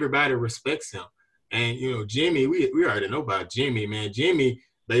 and everybody respects him. And, you know, Jimmy, we already know about Jimmy, man. Jimmy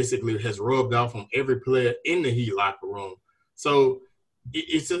basically has rubbed off on every player in the Heat locker room. So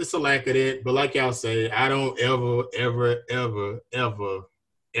it's a lack of that. But like y'all say, I don't ever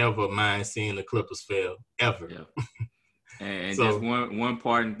mind seeing the Clippers fail, ever. Yeah. And so, just one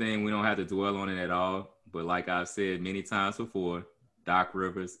important thing, we don't have to dwell on it at all. But like I've said many times before, Doc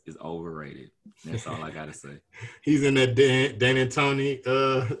Rivers is overrated. That's all I got to say. He's in that Dan and Tony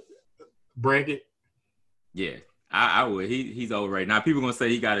bracket. Yeah, I would. He's overrated. Now people gonna say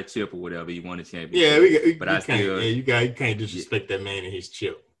he got a chip or whatever. He won a championship. Yeah, you can't disrespect that man and his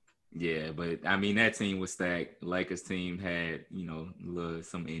chip. Yeah, but I mean that team was stacked. Lakers team had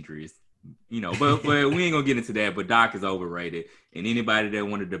some injuries. But we ain't gonna get into that. But Doc is overrated. And anybody that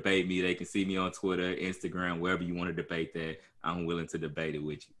want to debate me, they can see me on Twitter, Instagram, wherever you want to debate that. I'm willing to debate it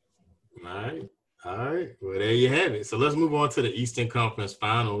with you. All right. Well, there you have it. So let's move on to the Eastern Conference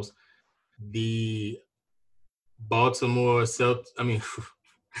Finals. The Boston Celtics.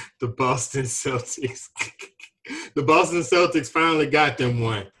 The Boston Celtics finally got them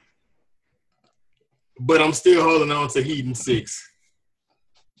one. But I'm still holding on to Heat in 6.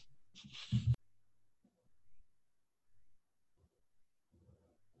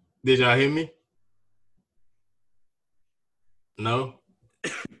 Did y'all hear me? No?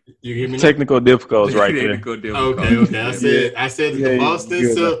 You hear me? Technical difficulties right there. Okay. I said the Boston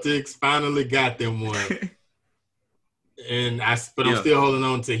Celtics finally got them one. I'm still holding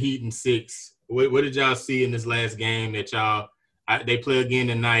on to Heat in 6. What did y'all see in this last game that they play again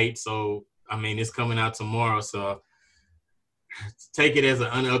tonight? So, I mean, it's coming out tomorrow. So, take it as an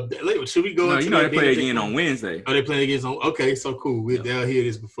update. Should we go? No, they play again on Wednesday. Oh, they play again on. Okay, so cool. They'll hear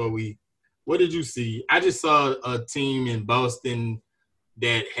this before we. What did you see? I just saw a team in Boston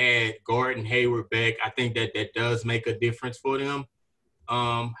that had Gordon Hayward back. I think that does make a difference for them.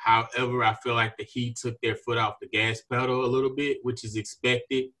 However, I feel like the Heat took their foot off the gas pedal a little bit, which is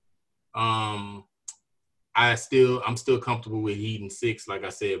expected. I'm still comfortable with Heat in 6, like I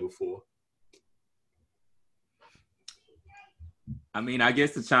said before. I mean, I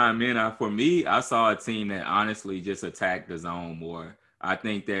guess to chime in, for me, I saw a team that honestly just attacked the zone more. I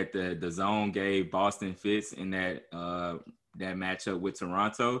think that the zone gave Boston fits in that matchup with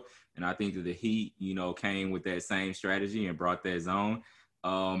Toronto, and I think that the Heat, came with that same strategy and brought that zone.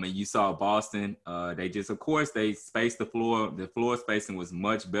 And you saw Boston, they spaced the floor. The floor spacing was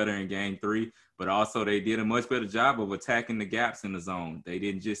much better in Game 3, but also they did a much better job of attacking the gaps in the zone. They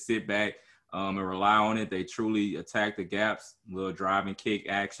didn't just sit back and rely on it. They truly attacked the gaps, little drive and kick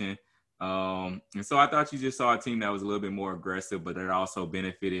action. And so I thought you just saw a team that was a little bit more aggressive, but it also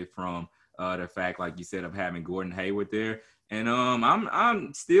benefited from the fact, like you said, of having Gordon Hayward there. And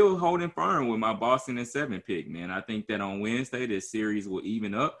I'm still holding firm with my Boston in 7 pick, man. I think that on Wednesday this series will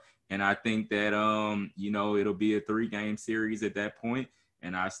even up, and I think that it'll be a 3-game series at that point.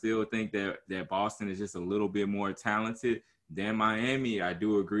 And I still think that Boston is just a little bit more talented than Miami. I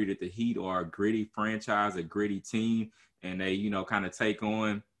do agree that the Heat are a gritty franchise, a gritty team, and they kind of take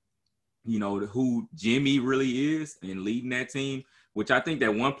on who Jimmy really is and leading that team, which I think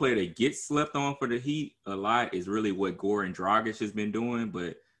that one player that gets slept on for the Heat a lot is really what Goran Dragic has been doing,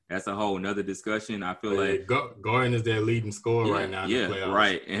 but that's a whole nother discussion. I feel like Goran is their leading scorer right now in the playoffs.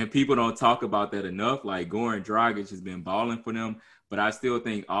 Right. And people don't talk about that enough. Like Goran Dragic has been balling for them, but I still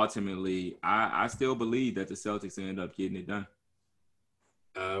think ultimately I still believe that the Celtics end up getting it done.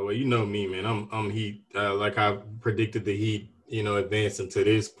 Well, you know me, man. I'm Heat. Like I predicted the Heat, advancing to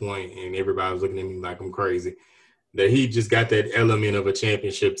this point, and everybody was looking at me like I'm crazy. The Heat just got that element of a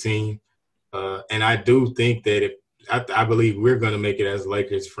championship team. And I do think that I believe we're going to make it as a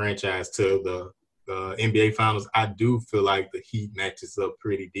Lakers franchise to the NBA Finals. I do feel like the Heat matches up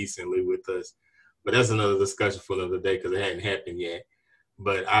pretty decently with us. But that's another discussion for another day because it hadn't happened yet.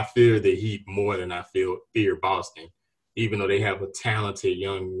 But I fear the Heat more than I fear Boston, even though they have a talented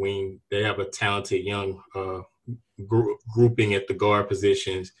young wing. They have a talented young grouping at the guard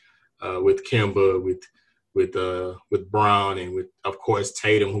positions with Kemba, with Brown, and with, of course,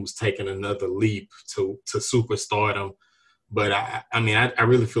 Tatum, who's taken another leap to superstardom. But I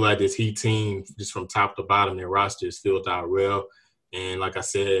really feel like this Heat team, just from top to bottom, their roster is filled out well. And like I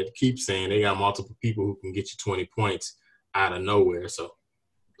said, keep saying they got multiple people who can get you 20 points out of nowhere. So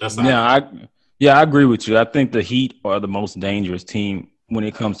that's I agree with you. I think the Heat are the most dangerous team when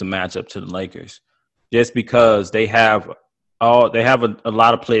it comes to matchup to the Lakers, just because they have a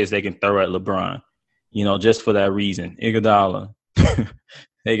lot of players they can throw at LeBron. Just for that reason. Iguodala.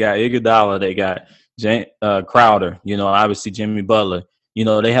 They got Iguodala. They got Crowder. Obviously Jimmy Butler.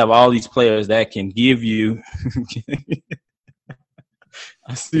 They have all these players that can give you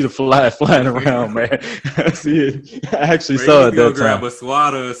I see the flag flying around, man. I see it. I actually bro, saw it that grab time. a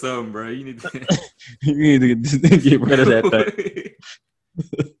swatter or something, bro. You need to, you need to get rid of that thing.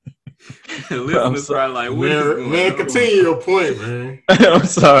 Listeners probably like, what is going man, on? continue your point, man. I'm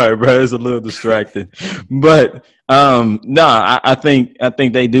sorry, bro. It's a little distracting, but I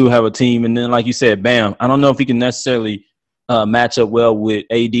think they do have a team, and then like you said, Bam. I don't know if he can necessarily match up well with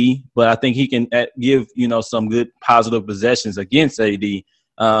AD, but I think he can give some good positive possessions against AD.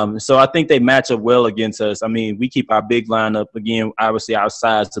 So I think they match up well against us. I mean, we keep our big lineup again. Obviously, our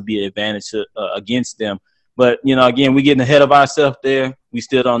size to be an advantage against them. But, again, we're getting ahead of ourselves there. We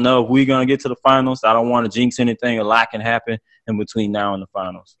still don't know if we're going to get to the finals. I don't want to jinx anything. A lot can happen in between now and the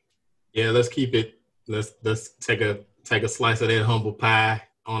finals. Yeah, let's keep it. Let's take a slice of that humble pie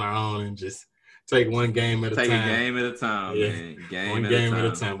on our own and just take one game at a time. Take a game at a time, man. One game at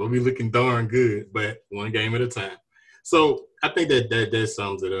a time. But we looking darn good, but one game at a time. So I think that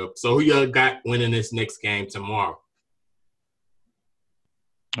sums it up. So who y'all got winning this next game tomorrow?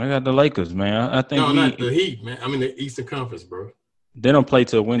 I got the Lakers, man. I think not the Heat, man. I mean the Eastern Conference, bro. They don't play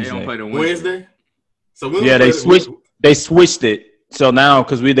till Wednesday. They don't play till Wednesday. So they switched it. So now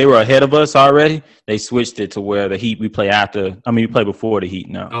because they were ahead of us already, they switched it to where the Heat we play after. I mean, we play before the Heat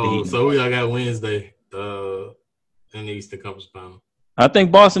now. Oh, so who y'all got Wednesday in the Eastern Conference final? I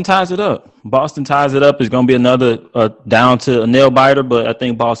think Boston ties it up. Boston ties it up. It's going to be another down to a nail biter, but I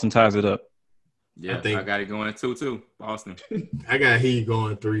think Boston ties it up. Yeah, I got it going 2-2, Boston. I got Heat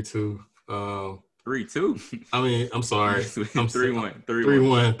going 3-2. 3-2? I mean, I'm sorry. 3-1.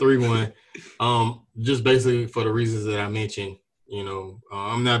 3-1. Just basically for the reasons that I mentioned,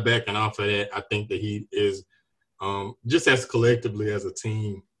 I'm not backing off of that. I think the Heat is just as collectively as a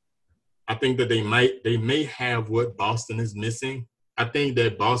team. I think that they may have what Boston is missing. I think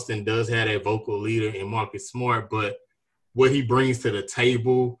that Boston does have that vocal leader in Marcus Smart, but what he brings to the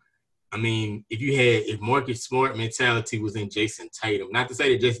table, I mean, if Marcus Smart mentality was in Jason Tatum, not to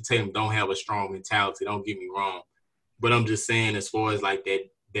say that Jason Tatum don't have a strong mentality, don't get me wrong, but I'm just saying as far as like that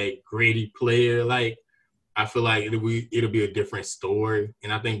gritty player, like I feel like it'll be a different story,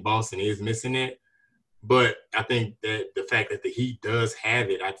 and I think Boston is missing that. But I think that the fact that the Heat does have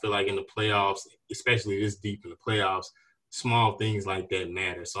it, I feel like in the playoffs, especially this deep in the playoffs, small things like that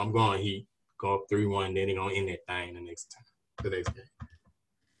matter. So I'm going Heat, go up 3-1, then they're going to end that thing the next game.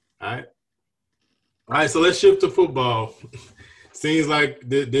 All right, so let's shift to football. Seems like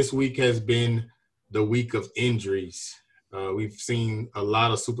this week has been the week of injuries. We've seen a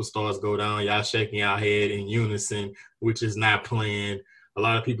lot of superstars go down. Y'all shaking y'all head in unison, which is not planned. A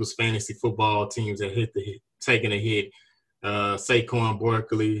lot of people's fantasy football teams have taken a hit. Saquon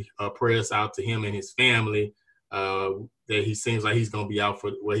Barkley, prayers out to him and his family. That he seems like he's going to be out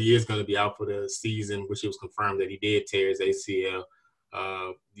he is going to be out for the season, which it was confirmed that he did tear his ACL.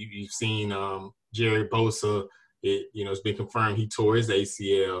 You've seen Jerry Bosa. It's been confirmed he tore his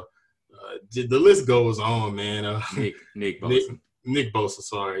ACL. The list goes on, man. Nick Bosa. Nick Bosa,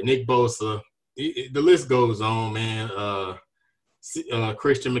 sorry. Nick Bosa. The list goes on, man.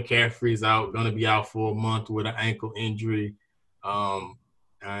 Christian McCaffrey's out, going to be out for a month with an ankle injury. I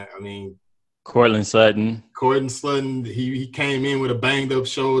mean, Courtland Sutton, he came in with a banged up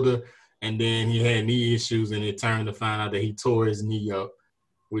shoulder, and then he had knee issues, and it turned to find out that he tore his knee up,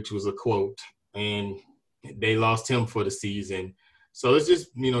 which was a quote, and they lost him for the season. So it's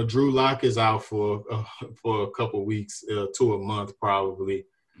just, Drew Lock is out for a couple weeks to a month probably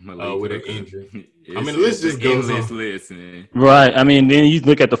with an injury. The list just goes on. List, man. Right. I mean, then you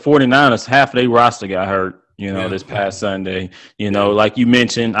look at the 49ers, half of their roster got hurt. This past Sunday, like you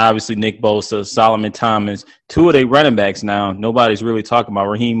mentioned, obviously Nick Bosa, Solomon Thomas, two of their running backs now. Nobody's really talking about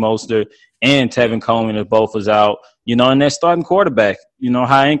Raheem Mostert and Tevin Coleman if both was out, and that starting quarterback,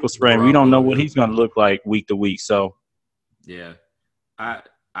 high ankle sprain. We don't know what he's going to look like week to week. So, yeah,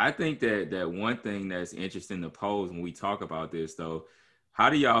 I think that one thing that's interesting to pose when we talk about this, though, how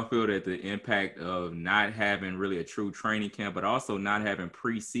do y'all feel that the impact of not having really a true training camp, but also not having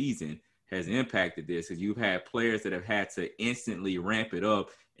preseason has impacted this? Because you've had players that have had to instantly ramp it up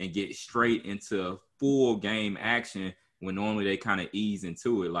and get straight into full game action when normally they kind of ease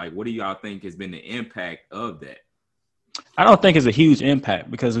into it. Like, what do y'all think has been the impact of that? I don't think it's a huge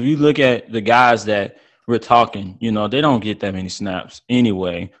impact because if you look at the guys that we're talking, they don't get that many snaps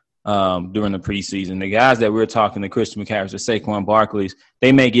anyway during the preseason. The guys that we're talking, the Christian McCaffrey, the Saquon Barkleys,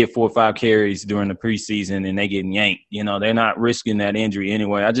 they may get 4 or 5 carries during the preseason and they get yanked. They're not risking that injury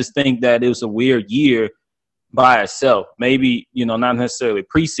anyway. I just think that it was a weird year by itself. Maybe, not necessarily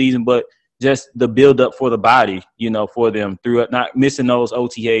preseason, but just the build up for the body, for them through not missing those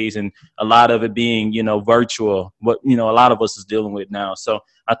OTAs and a lot of it being, virtual, what, a lot of us is dealing with now. So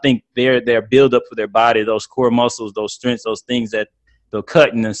I think their build up for their body, those core muscles, those strengths, those things that the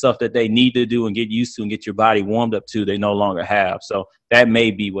cutting and stuff that they need to do and get used to and get your body warmed up to, they no longer have. So that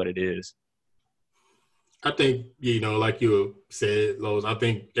may be what it is. I think, like you said, Lowe's, I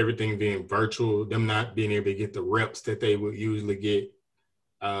think everything being virtual, them not being able to get the reps that they would usually get,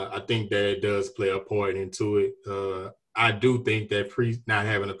 I think that it does play a part into it. I do think that not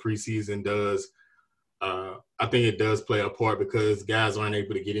having a preseason does I think it does play a part because guys aren't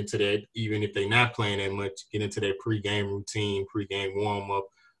able to get into that, even if they're not playing that much, get into their pregame routine, pregame warm-up,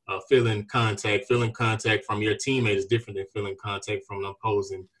 feeling contact from your teammate is different than feeling contact from an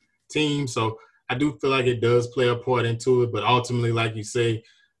opposing team. So I do feel like it does play a part into it, but ultimately, like you say,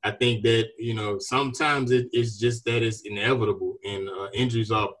 I think that, sometimes it's just that it's inevitable and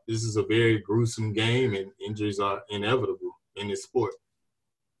this is a very gruesome game and injuries are inevitable in this sport.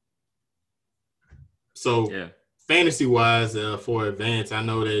 So fantasy-wise, for Advance, I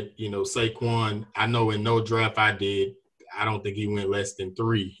know that, Saquon, I know in no draft I did, I don't think he went less than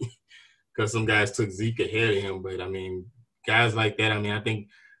 3 because some guys took Zeke ahead of him. But, guys like that, I think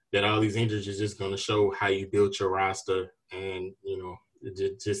that all these injuries is just going to show how you built your roster and,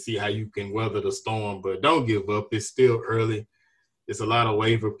 just see how you can weather the storm. But don't give up. It's still early. There's a lot of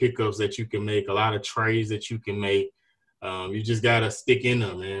waiver pickups that you can make, a lot of trades that you can make. You just got to stick in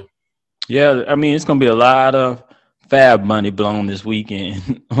them, man. Yeah, it's going to be a lot of fab money blown this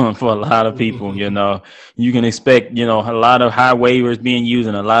weekend for a lot of people, You can expect, a lot of high waivers being used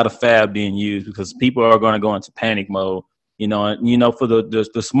and a lot of fab being used because people are going to go into panic mode, for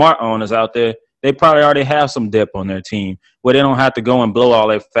the smart owners out there, they probably already have some depth on their team where they don't have to go and blow all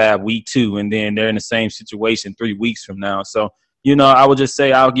that fab week 2 and then they're in the same situation 3 weeks from now. So, I would just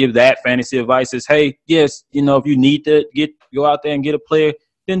say I'll give that fantasy advice is, hey, yes, if you need to go out there and get a player,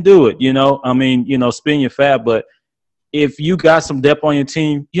 then do it, spend your fab. But if you got some depth on your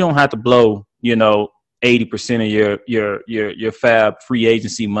team, you don't have to blow, 80% of your fab free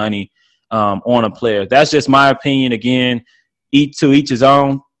agency money on a player. That's just my opinion. Again, each his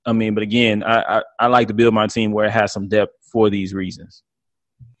own. But again, I like to build my team where it has some depth for these reasons.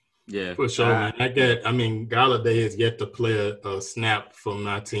 Yeah, for sure, man. Galladay has yet to play a snap for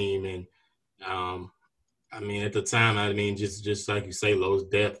my team, and at the time, just like you say, Lowe's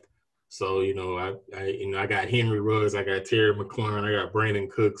depth. So I got Henry Ruggs, I got Terry McLaurin, I got Brandon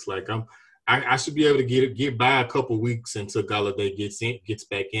Cooks. Like I should be able to get by a couple weeks until Galladay gets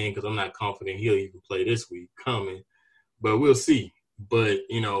back in because I'm not confident he'll even play this week coming, but we'll see. But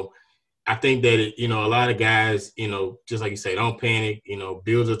I think that a lot of guys, just like you say, don't panic.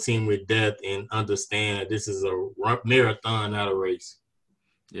 Build a team with depth and understand that this is a marathon, not a race.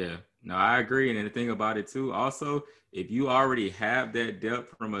 Yeah, no, I agree. And the thing about it too, also, if you already have that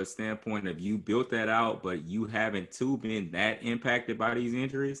depth from a standpoint of you built that out, but you haven't been that impacted by these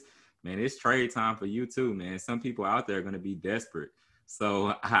injuries, man, it's trade time for you too, man. Some people out there are going to be desperate.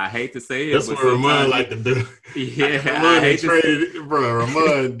 So I hate to say it. That's what Ramon like to do. Yeah,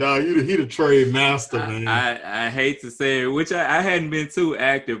 Ramon, dog, he the trade master, man. I hate to say it, which I hadn't been too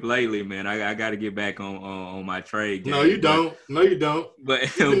active lately, man. I got to get back on my trade game. No, you don't. But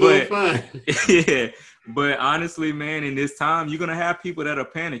fine. Yeah. But honestly, man, in this time, you're gonna have people that are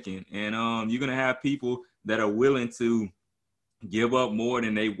panicking, and you're gonna have people that are willing to give up more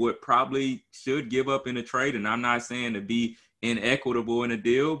than they probably should give up in a trade. And I'm not saying to be inequitable in a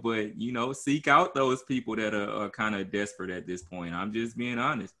deal, but seek out those people that are kind of desperate at this point. I'm just being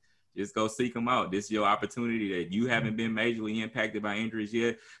honest. Just go seek them out. This is your opportunity that you haven't been majorly impacted by injuries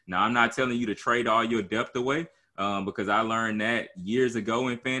yet. Now, I'm not telling you to trade all your depth away because I learned that years ago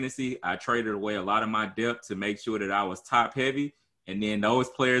in fantasy. I traded away a lot of my depth to make sure that I was top heavy. And then those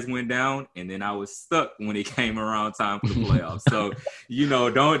players went down, and then I was stuck when it came around time for the playoffs. So,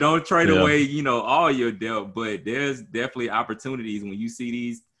 don't trade away, all your depth, but there's definitely opportunities when you see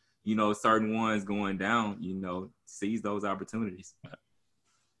these, certain ones going down, seize those opportunities.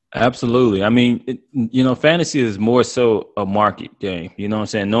 Absolutely. Fantasy is more so a market game. You know what I'm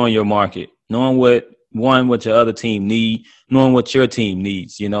saying? Knowing your market, knowing what your other team need, knowing what your team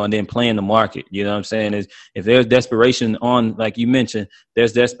needs, and then playing the market. You know what I'm saying? Is if there's desperation on, like you mentioned,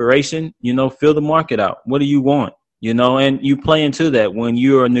 there's desperation, fill the market out. What do you want? And you play into that when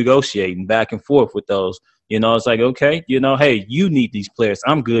you're negotiating back and forth with those. It's like, okay, hey, you need these players.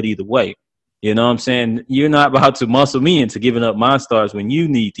 I'm good either way. You know what I'm saying? You're not about to muscle me into giving up my stars when you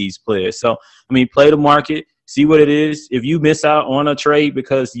need these players. So, play the market. See what it is. If you miss out on a trade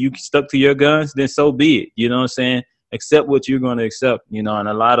because you stuck to your guns, then so be it. You know what I'm saying? Accept what you're going to accept, and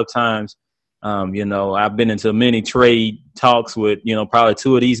a lot of times, You know, I've been into many trade talks with, you know, probably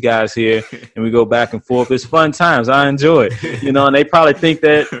two of these guys here, and we go back and forth. It's fun times. I enjoy it, you know, and they probably think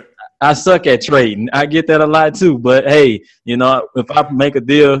that I suck at trading. I get that a lot too. But, hey, you know, if I make a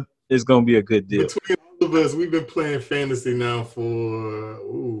deal, it's going to be a good deal. Between all of us, we've been playing fantasy now for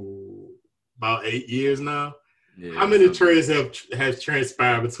about 8 years now. Yeah, how many trades have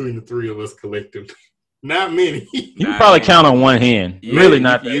transpired between the three of us collectively? Not many. You can probably count on one hand. Yeah, really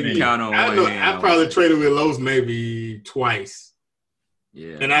not that many. Count on one hand. I probably traded with Los maybe twice.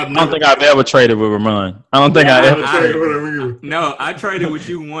 Yeah. And I don't think I've ever traded with Ramon. I don't think I ever traded with him. No, I traded with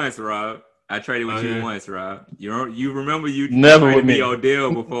you once, Rob. You Rob. You remember you never with me.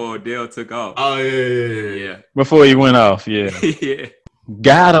 Odell before Odell took off. Oh yeah. Before he went off, yeah. Yeah.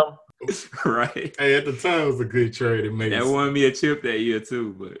 Got him. Right. Hey, at the time it was a good trade. It made that won me a chip that year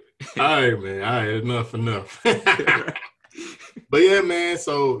too, but all right, man. All right, enough. But yeah, man.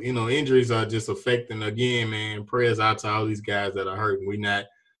 So you know, injuries are just affecting again, man. Prayers out to all these guys that are hurting. We not,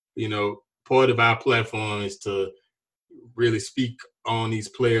 you know, part of our platform is to really speak on these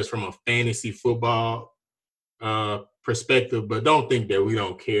players from a fantasy football perspective, but don't think that we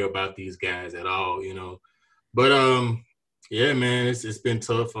don't care about these guys at all, you know. But yeah, man, it's been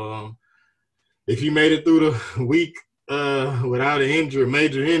tough. If you made it through the week without a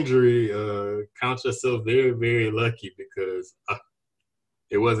major injury, count yourself very, very lucky because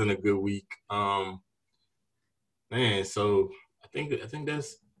it wasn't a good week. Man, so I think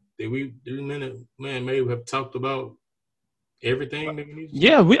that's maybe have talked about everything that we need to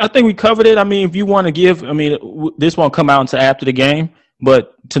yeah, I think we covered it. I mean, if you want to give, I mean, this won't come out until after the game,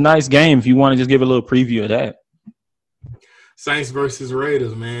 but tonight's game, if you want to just give a little preview of that. Saints versus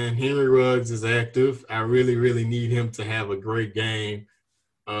Raiders, man. Henry Ruggs is active. I really, really need him to have a great game.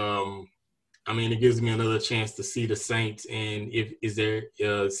 I mean, it gives me another chance to see the Saints and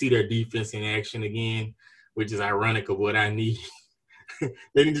see their defense in action again, which is ironic of what I need.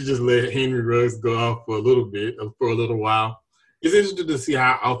 They need to just let Henry Ruggs go off for a little while. It's interesting to see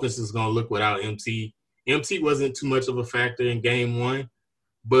how offense is going to look without MT. MT wasn't too much of a factor in game one,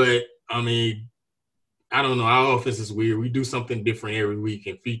 but, I mean, I don't know. Our offense is weird. We do something different every week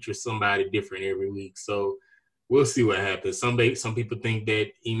and feature somebody different every week. So we'll see what happens. Some people think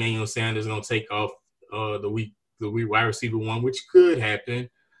that Emmanuel Sanders is going to take off the wide receiver one, which could happen.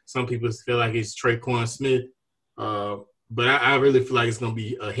 Some people feel like it's Traquan Smith. But I really feel like it's going to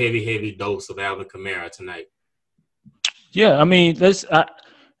be a heavy, heavy dose of Alvin Kamara tonight. Yeah, I mean, let's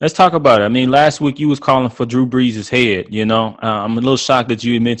talk about it. I mean, last week you was calling for Drew Brees' head, you know. I'm a little shocked that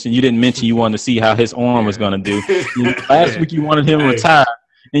you didn't mention you wanted to see how his arm was going to do. Last week you wanted him to retire,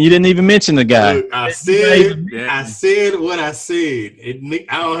 and you didn't even mention the guy. Look, I said what I said.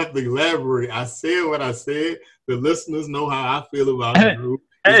 I don't have to elaborate. I said what I said. The listeners know how I feel about Drew.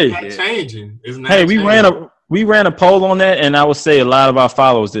 It's not changing. It's not changing. We ran a poll on that, and I would say a lot of our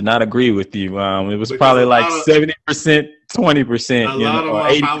followers did not agree with you. It was probably like 70%, 20%. A lot of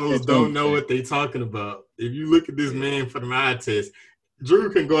my followers don't know what they're talking about. If you look at this man for the eye test,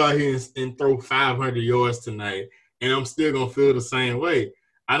 Drew can go out here and throw 500 yards tonight, and I'm still going to feel the same way.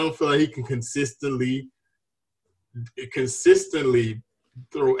 I don't feel like he can consistently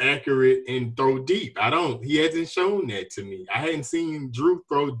throw accurate and throw deep. He hasn't shown that to me. I hadn't seen Drew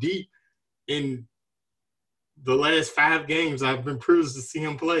throw deep in the last 5 games I've been privileged to see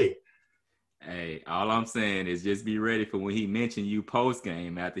him play. Hey, all I'm saying is just be ready for when he mentioned you post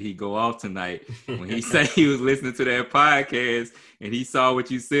game after he go off tonight. When he said he was listening to that podcast and he saw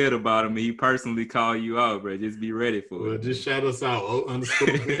what you said about him and he personally called you out, bro. Just be ready for it. Just shout us out.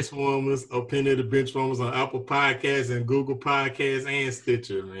 _Benchwarmers, Opinion of the Benchwarmers on Apple Podcasts and Google Podcasts and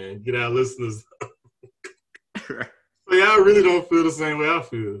Stitcher, man. Get our listeners. So y'all really don't feel the same way I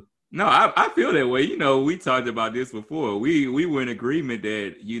feel. No, I feel that way. You know, we talked about this before. We were in agreement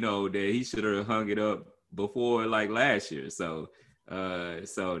that, you know, that he should have hung it up before like last year. So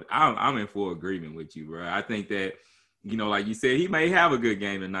I'm in full agreement with you, bro. I think that, you know, like you said, he may have a good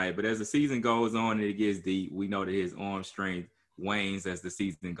game tonight, but as the season goes on and it gets deep, we know that his arm strength wanes as the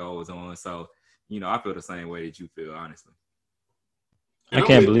season goes on. So, you know, I feel the same way that you feel, honestly.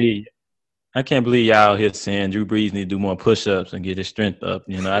 I can't believe y'all out here saying Drew Brees need to do more push-ups and get his strength up.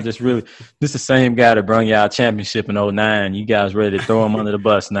 You know, this the same guy that brought y'all a championship in 2009. You guys ready to throw him under the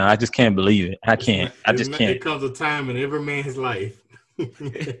bus now. I just can't believe it. I can't. There comes a time in every man's life.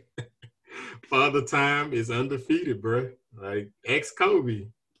 Father Time is undefeated, bro. Like ex-Kobe.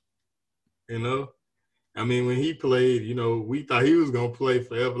 You know? I mean, when he played, we thought he was gonna play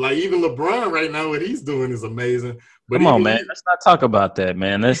forever. Like even LeBron right now, what he's doing is amazing. But come on, man, let's not talk about that,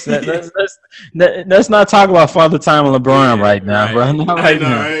 man. Let's not talk about Father Time and LeBron right now, bro. Not right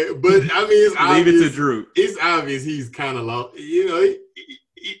now. Right? But I mean, it's leave obvious, it to Drew. It's obvious he's kind of lost. I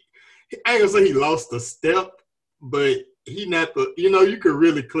ain't gonna say he lost a step, but he not the. You could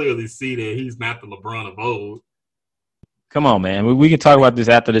really clearly see that he's not the LeBron of old. Come on, man. We can talk about this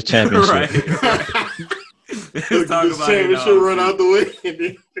after the championship. Right. Let's talk about championship run out the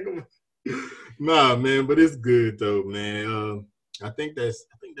way. Nah, man, but it's good though, man. I think that's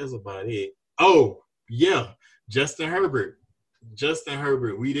about it. Oh, yeah, Justin Herbert.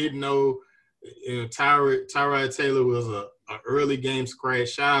 We didn't know Tyrod Taylor was a early game scratch.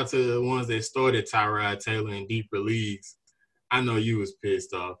 Shout out to the ones that started Tyrod Taylor in deeper leagues. I know you was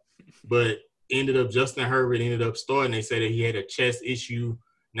pissed off, but Justin Herbert ended up starting. They said that he had a chest issue.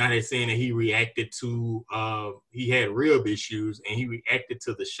 Now they're saying that he reacted to he had rib issues and he reacted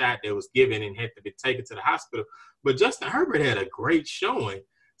to the shot that was given and had to be taken to the hospital. But Justin Herbert had a great showing.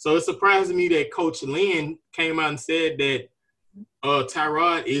 So it surprised me that Coach Lynn came out and said that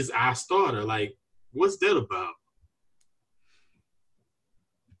Tyrod is our starter. Like, what's that about?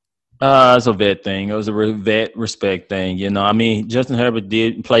 It's a vet thing. It was a vet respect thing. I mean, Justin Herbert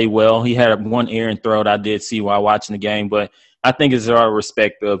did play well. He had one errant throw that I did see while watching the game, but I think it's our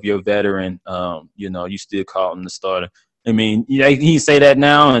respect of your veteran. You still call him the starter. I mean, he say that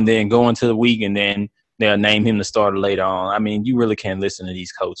now and then go into the week and then they'll name him the starter later on. I mean, you really can't listen to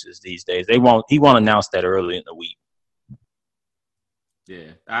these coaches these days. He won't announce that early in the week.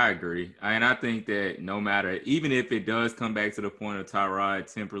 Yeah, I agree. And I think that no matter, even if it does come back to the point of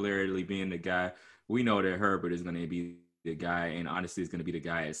Tyrod temporarily being the guy, we know that Herbert is going to be the guy, and honestly is going to be the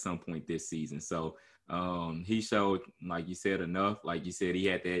guy at some point this season. So he showed, like you said, enough. Like you said, he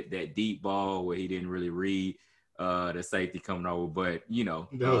had that deep ball where he didn't really read the safety coming over, but that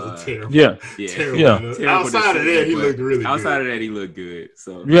was a terrible. Terrible outside of that, he looked really good. Outside of that, he looked good.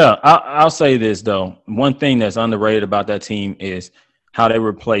 So yeah, I'll say this though. One thing that's underrated about that team is how they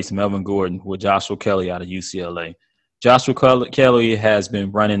replaced Melvin Gordon with Joshua Kelly out of UCLA. Joshua Kelly has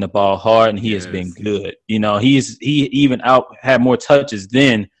been running the ball hard, and he has been good. He even had more touches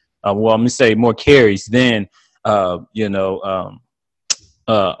than I'm going to say more carries than Austin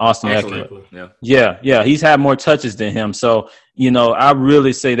Ekeler. Yeah, he's had more touches than him. So I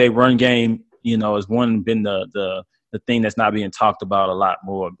really say they run game has been the thing that's not being talked about a lot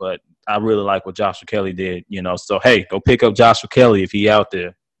more. But I really like what Joshua Kelly did. So hey, go pick up Joshua Kelly if he out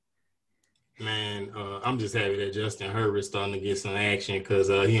there. Man, I'm just happy that Justin Herbert's starting to get some action because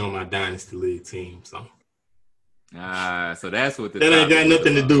he on my Dynasty League team. So that's what that ain't got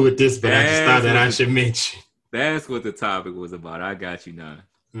nothing to do with this, but I just thought that I should mention. That's what the topic was about. I got you now.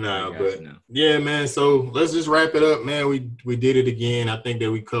 Yeah, man. So let's just wrap it up, man. We did it again. I think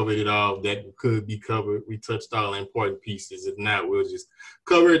that we covered it all that could be covered. We touched all the important pieces. If not, we'll just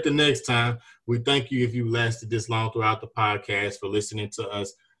cover it the next time. We thank you if you lasted this long throughout the podcast for listening to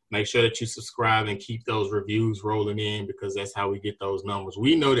us. Make sure that you subscribe and keep those reviews rolling in because that's how we get those numbers.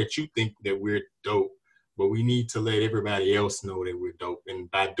 We know that you think that we're dope, but we need to let everybody else know that we're dope.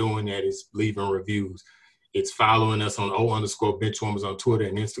 And by doing that is leaving reviews. It's following us on O_Benchwarmers on Twitter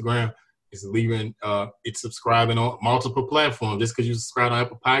and Instagram. It's subscribing on multiple platforms. Just because you subscribe on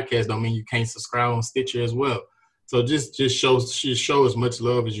Apple Podcasts don't mean you can't subscribe on Stitcher as well. So just show as much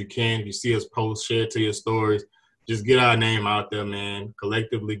love as you can. If you see us post, share it to your stories. Just get our name out there, man.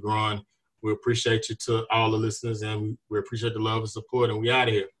 Collectively growing. We appreciate you to all the listeners, and we appreciate the love and support, and we out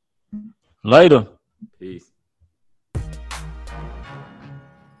of here. Later.